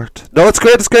tickets for it. No, it's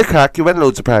great. It's great crack. You win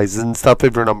loads of prizes and stuff.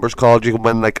 If your number's called, you can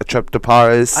win like a trip to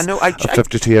Paris. I know. A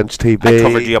 52-inch TV. I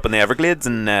covered you up in the Everglades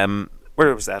and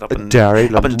where was that? Up in Derry, Up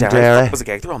in London, Derry. Derry. That was a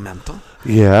gig. They're all mental.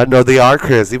 Yeah, no, they are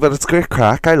crazy, but it's great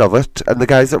crack. I love it. And the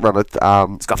guys that run it, It's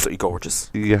absolutely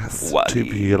gorgeous. yes, Waleed. two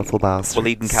beautiful bastards.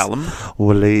 Waleed and Callum.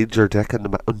 Waleed, your dick in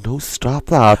the oh, no, stop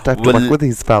that. I have to work with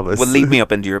these fellas. Will lead me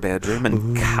up into your bedroom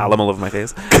and Callum all over my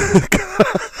face.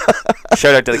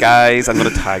 Shout out to the guys. I'm going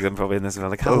to tag them probably in this.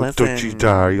 Like, don't you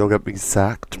dare. You'll get me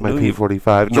sacked. My No,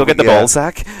 P45. You'll get the ball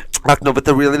sack. No, but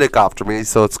they really look after me,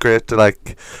 so it's great to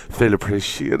like feel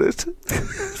appreciated.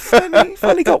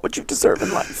 Finally got what you deserve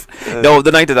in life. No,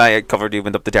 the night that I covered you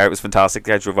went up the dare, it was fantastic.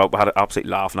 The guys drove up, we had an absolute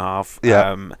laugh and a half.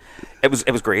 Yeah. It was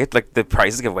great. Like the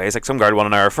prizes giveaways, like some girl won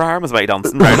an hour for her was about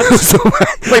dancing around it. So,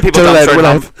 Like people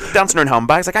dancing around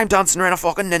handbags. Like I'm dancing around a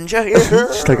fucking ninja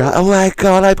here. she's like, oh my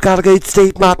god, I've got a good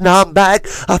Steve Martin handbag.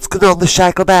 That's going on the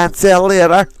shackle band sale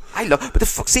later. I love, but the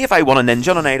fuck, see if I won a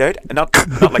ninja on a night out, and not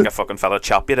like a fucking fella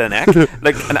chop you to the neck,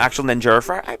 like an actual ninja air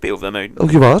fryer, I'd be over the moon. Oh,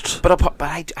 you what? But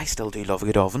I still do love a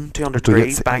good oven, 200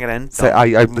 degrees, bang it in. Say,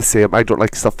 I'm the same. I don't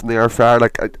like stuff in the air fryer.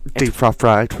 Like deep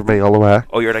fried for me all the way.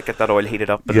 Oh, you're like get that oil heated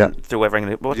up and Yeah. throw everything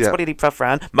in it. What do you deep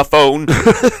frying? My phone.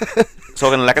 So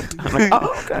I'm gonna lick it. I'm like,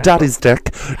 oh, okay. Daddy's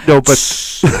dick. No, but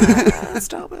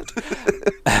Stop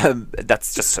it.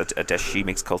 That's just a dish she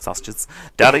makes called sausages.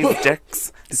 Daddy's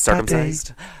dicks,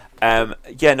 circumcised.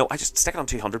 Yeah, no, I just stick it on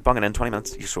 200, bung it in 20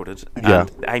 minutes, you're sorted. Yeah.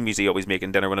 And I'm usually always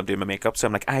making dinner when I'm doing my makeup, so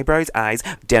I'm like eyebrows, eyes,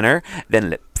 dinner, then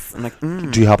lips. I'm like,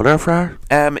 do you have an air fryer?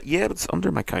 yeah, but it's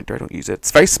under my counter. I don't use it.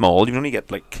 It's very small. You only get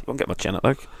you won't get much in it.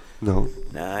 Like, No.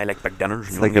 nah, I like big dinners.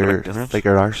 It's like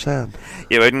your arse then.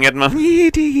 You wouldn't get my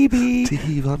TTT.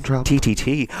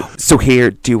 So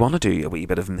here, do you want to do a wee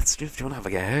bit of mischief? Do you want to have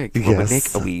a gag? Well, we Yes.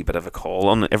 make a wee bit of a call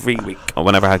on every week. Or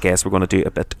whenever I guess we're going to do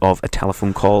a bit of a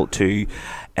telephone call to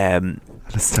An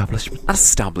establishment. an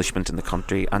establishment in the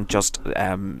country and just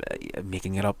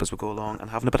making it up as we go along and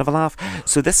having a bit of a laugh.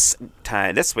 So this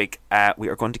week we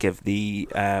are going to give the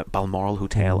Balmoral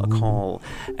Hotel a call.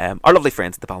 Our lovely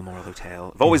friends at the Balmoral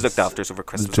Hotel have always looked after us over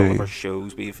Christmas. All of our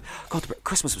shows,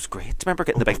 Christmas was great. Do you remember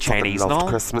getting the big Chinese and all?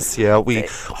 Christmas, yeah. We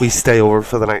stay over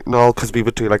for the night and all because we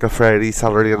would do like a Friday,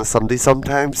 Saturday, and a Sunday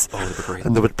sometimes. Oh, they were great.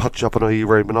 And they would put you up in a wee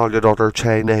room and all you'd order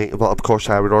Chinese. Well, of course,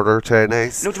 I would order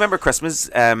Chinese. No, do you remember Christmas?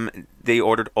 They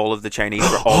ordered all of the Chinese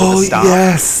for all of the staff.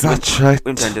 Yes, that's right. We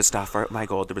went down to staff. My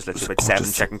God, there was literally about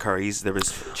 7 chicken curries. There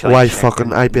was chili. I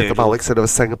bet them all outside of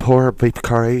Singapore, a beef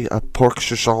curry, a pork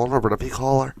chichon, or whatever you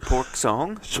call her. Pork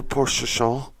song? Pork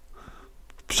chichon.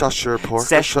 Cheshire pork.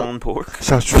 Szechuan pork.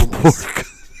 Szechuan pork.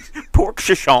 Pork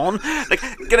chichon? Like,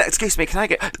 excuse me,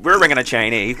 we're ringing a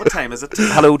Chinese. What time is it?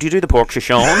 Hello, do you do the pork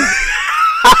chichon?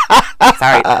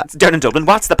 Sorry, it's down in Dublin.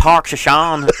 What's the pork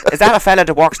chichon? Is that a fella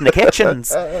that works in the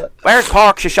kitchens? Where's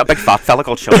pork chichon? Big fat fella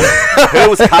called Sean.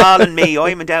 Who's calling me?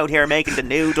 I'm out here making the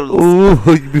noodles. Oh,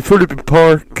 you'd be full of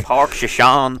pork. Pork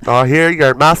chichon. Oh, here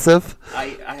you're massive.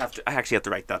 I actually have to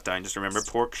write that down. Just remember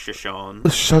pork chichon.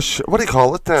 What do you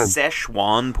call it then?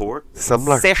 Szechuan pork.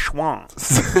 Similar. Szechuan.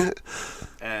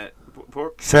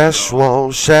 Pork.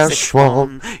 Szechuan,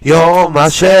 you're my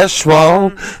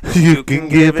Szechuan. You can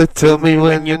give it to me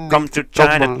when you come to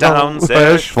Chinatown.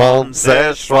 Szechuan,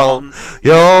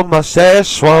 you're my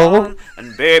Szechuan.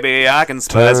 And baby, I can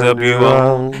spice up you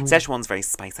all. Szechuan's very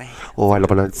spicy. Oh, I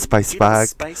love a spice bag.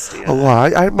 Spice, yeah.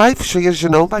 Oh, my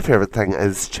favourite thing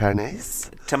is Chinese.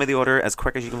 Tell me the order as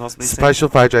quick as you can possibly say. Special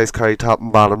fried rice curry, top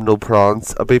and bottom, no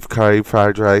prawns. A beef curry,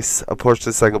 fried rice. A portion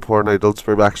of Singapore noodles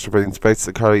for extra beans, bites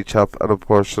of curry chop, and a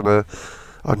portion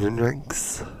of onion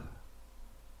rings.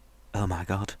 Oh my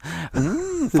God.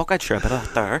 Fuck, I'd sure a bit of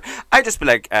that there. I'd just be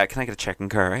like, can I get a chicken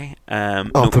curry?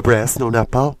 Off the breast, no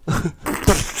nipple.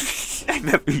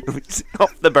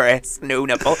 Off the breast, no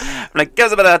nipple. I'm like, give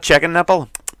us a bit of that chicken nipple.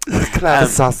 Can I have a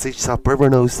sausage supper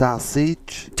with no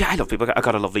sausage? Yeah, I love people. I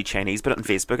got a lovely Chinese, put it on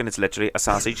Facebook, and it's literally a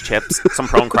sausage, chips, some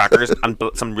prawn crackers, and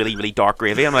some really, really dark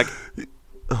gravy. I'm like,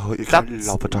 oh, you can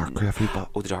love a dark gravy, but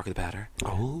oh, the darker the better.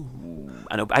 Oh,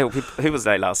 I know. Who was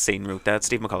I last seen wrote that?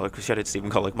 Steve McCulloch. Shout out to Steve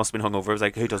McCulloch. Must have been hungover. I was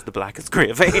like, who does the blackest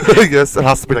gravy? yes, it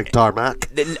has to be like tarmac.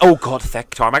 Oh God, thick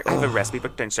tarmac. I have a recipe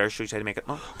book downstairs. Show you how to make it.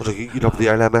 You love the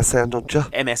MSN, don't you?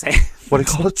 MSN. What do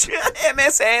you call it?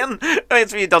 MSN.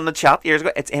 It's when you done the chat years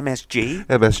ago. It's MSG.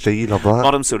 MSG, you love that.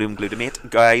 Modern sodium glutamate,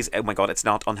 guys. Oh my God, it's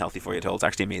not unhealthy for you at all. It's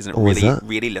actually amazing. It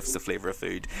really lifts the flavour of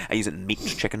food. I use it in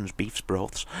meats, chickens, beefs,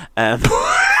 broths.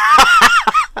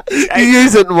 You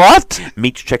use it in what?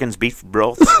 Meat, chickens, beef,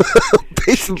 broth,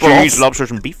 Beef and cheese,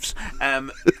 lobsters, and beefs.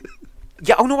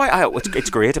 Yeah, oh no, it's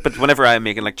great. But whenever I'm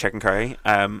making like chicken curry,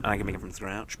 and I can make it from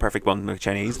scratch, perfect one with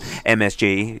Chinese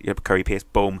MSG, your curry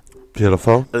paste, boom.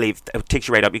 Beautiful. It takes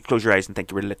you right up. You close your eyes and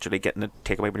think you were literally getting a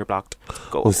takeaway when you're blocked.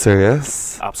 Go. Oh,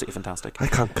 serious? Absolutely fantastic. I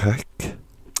can't cook.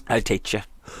 I'll teach you.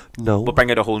 No. We'll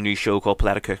bring out a whole new show called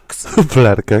Paletta Cooks.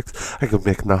 Paletta Cooks. I could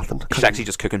make nothing. She's actually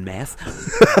just cooking meth.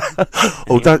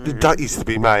 Oh, that used to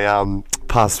be my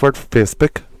password for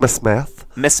Facebook. Miss Meth.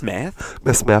 Miss Meth?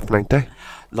 Miss Meth 90.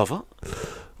 Love it.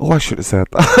 Oh, I should have said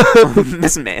that.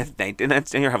 Miss Meth 90.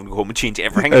 And you're having to go home and change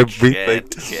everything. Everything.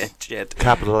 Shit.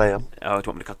 Capital M. Oh,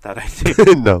 do you want me to cut that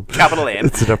out? No. Capital M.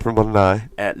 It's a different one now.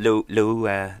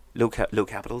 Low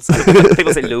capitals.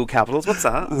 People say low capitals. What's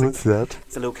that? What's that?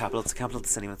 It's a low capital. It's a capital of the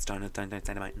city when it's down the mountain.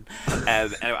 Anyway,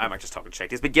 I'm just talking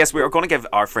shit. But yes, we are going to give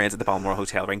our friends at the Balmoral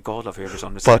Hotel ring. God love whoever's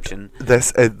on reception. But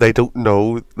this, they don't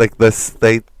know, like this,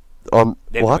 they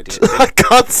what? No I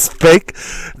can't speak.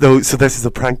 No, so this is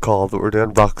a prank call that we're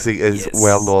doing. Roxy is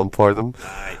well known for them.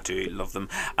 I do love them,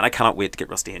 and I cannot wait to get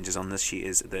Rusty Hinges on this. She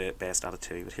is the best at it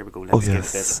too. But here we go. Let's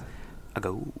give this a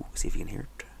go. See if you can hear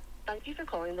it. Thank you for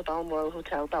calling the Balmoral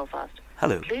Hotel, Belfast.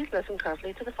 Hello. Please listen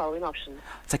carefully to the following options.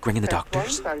 It's like ringing the Press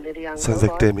doctors. 1 for Lady Young Sounds like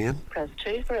Bar. Damien. Press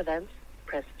 2 for events.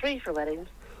 Press 3 for weddings.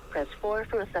 Press 4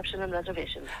 for reception and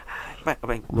reservations. Wait,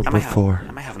 Number 4.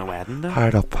 Am I having a wedding now?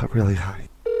 Hard up, really high.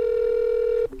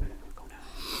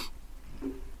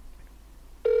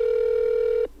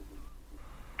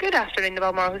 Good afternoon, the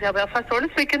Balmoral Hotel, Belfast. Orla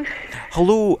speaking.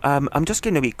 Hello, I'm just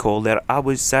getting a wee call there. I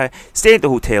was staying at the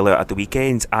hotel at the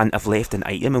weekends and I've left an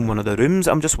item in one of the rooms.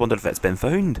 I'm just wondering if it's been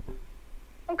found.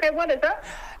 Okay, what is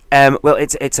it? Well,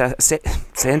 it's a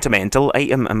sentimental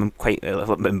item. I'm quite a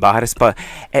little bit embarrassed, but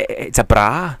it's a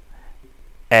bra.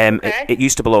 Okay. It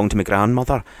used to belong to my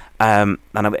grandmother, and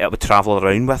I would travel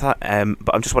around with it.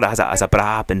 But I'm just wondering, has a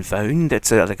bra been found? It's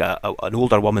like an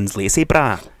older woman's lacy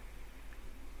bra.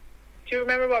 Do you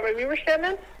remember what room you were staying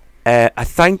in? I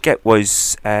think it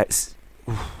was.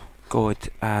 God.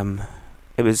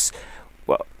 It was.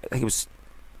 Well, I think it was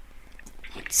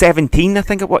 17. I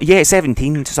think it was. Yeah,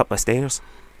 17. Just up the stairs.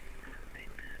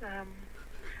 And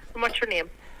what's your name?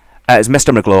 It's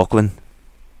Mr. McLaughlin.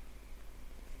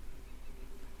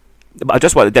 But I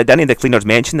just wanted. Did any of the cleaners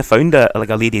mention they found a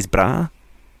lady's bra?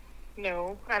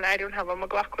 No, and I don't have a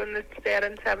McLaughlin that's there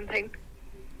in 17.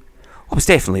 I was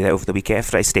definitely there over the weekend.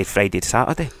 I stayed Friday to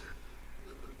Saturday.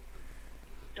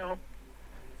 No.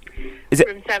 Is it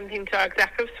room 17 to our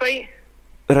executive suite?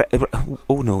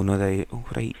 Oh no,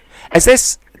 right. Is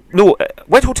this no?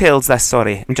 What hotel's this?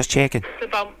 Sorry, I'm just checking.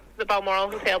 The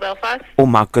Balmoral Hotel, Belfast. Oh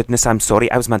my goodness, I'm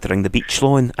sorry. I was meant to ring the beach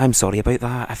lawn. I'm sorry about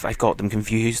that. I've got them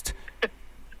confused.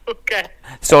 Okay.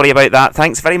 Sorry about that.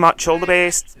 Thanks very much. All the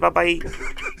best. Bye bye.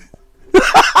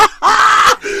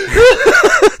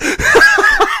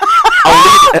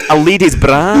 I'll lead his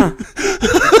bra.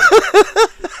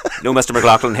 No, Mr.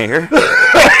 McLaughlin here.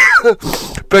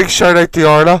 Big shout out to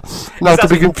Orla. Not to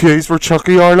be confused, we're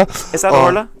Chucky Orla. Is that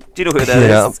Orla? Do you know who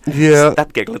that is? Yeah.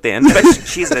 That giggle at the end.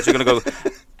 She's literally going to go,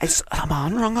 is a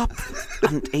man rung up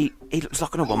and he was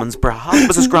looking at a woman's bra. It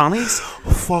was his granny's.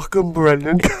 Fucking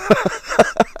brilliant.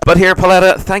 But here,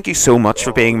 Paletta, thank you so much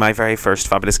for being my very first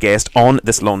fabulous guest on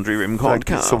this Laundry Room podcast. Thank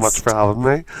you so much for having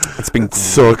me. It's been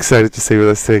so excited to see where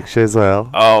this takes you as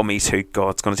well. Oh, me too. God,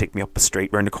 it's going to take me up the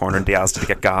street round the corner in Diaz to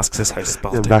get gas because this house is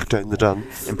built. And back down the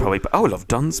Duns. And probably, I love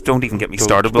Duns. Don't even get me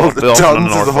started. Well, the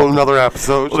Duns is a whole nother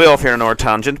episode. We'll be off here on our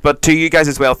tangent. But to you guys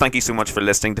as well, thank you so much for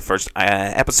listening to the first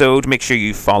episode. Make sure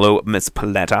you follow Miss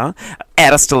Paletta,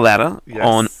 Etta Stiletta,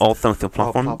 on all social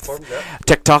platforms.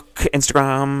 TikTok,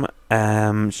 Instagram.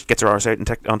 She gets her arse out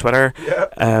on Twitter.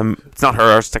 Yeah. It's not her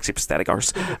arse, it's actually prosthetic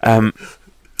arse.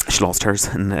 She lost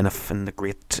hers in the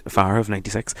Great Fire of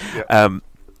 '96. Yeah.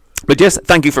 But yes,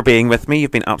 thank you for being with me.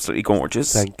 You've been absolutely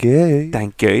gorgeous. Thank you.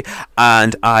 Thank you.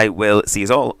 And I will see you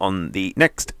all on the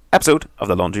next episode of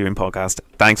the Laundry Room Podcast.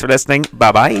 Thanks for listening.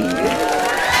 Bye bye.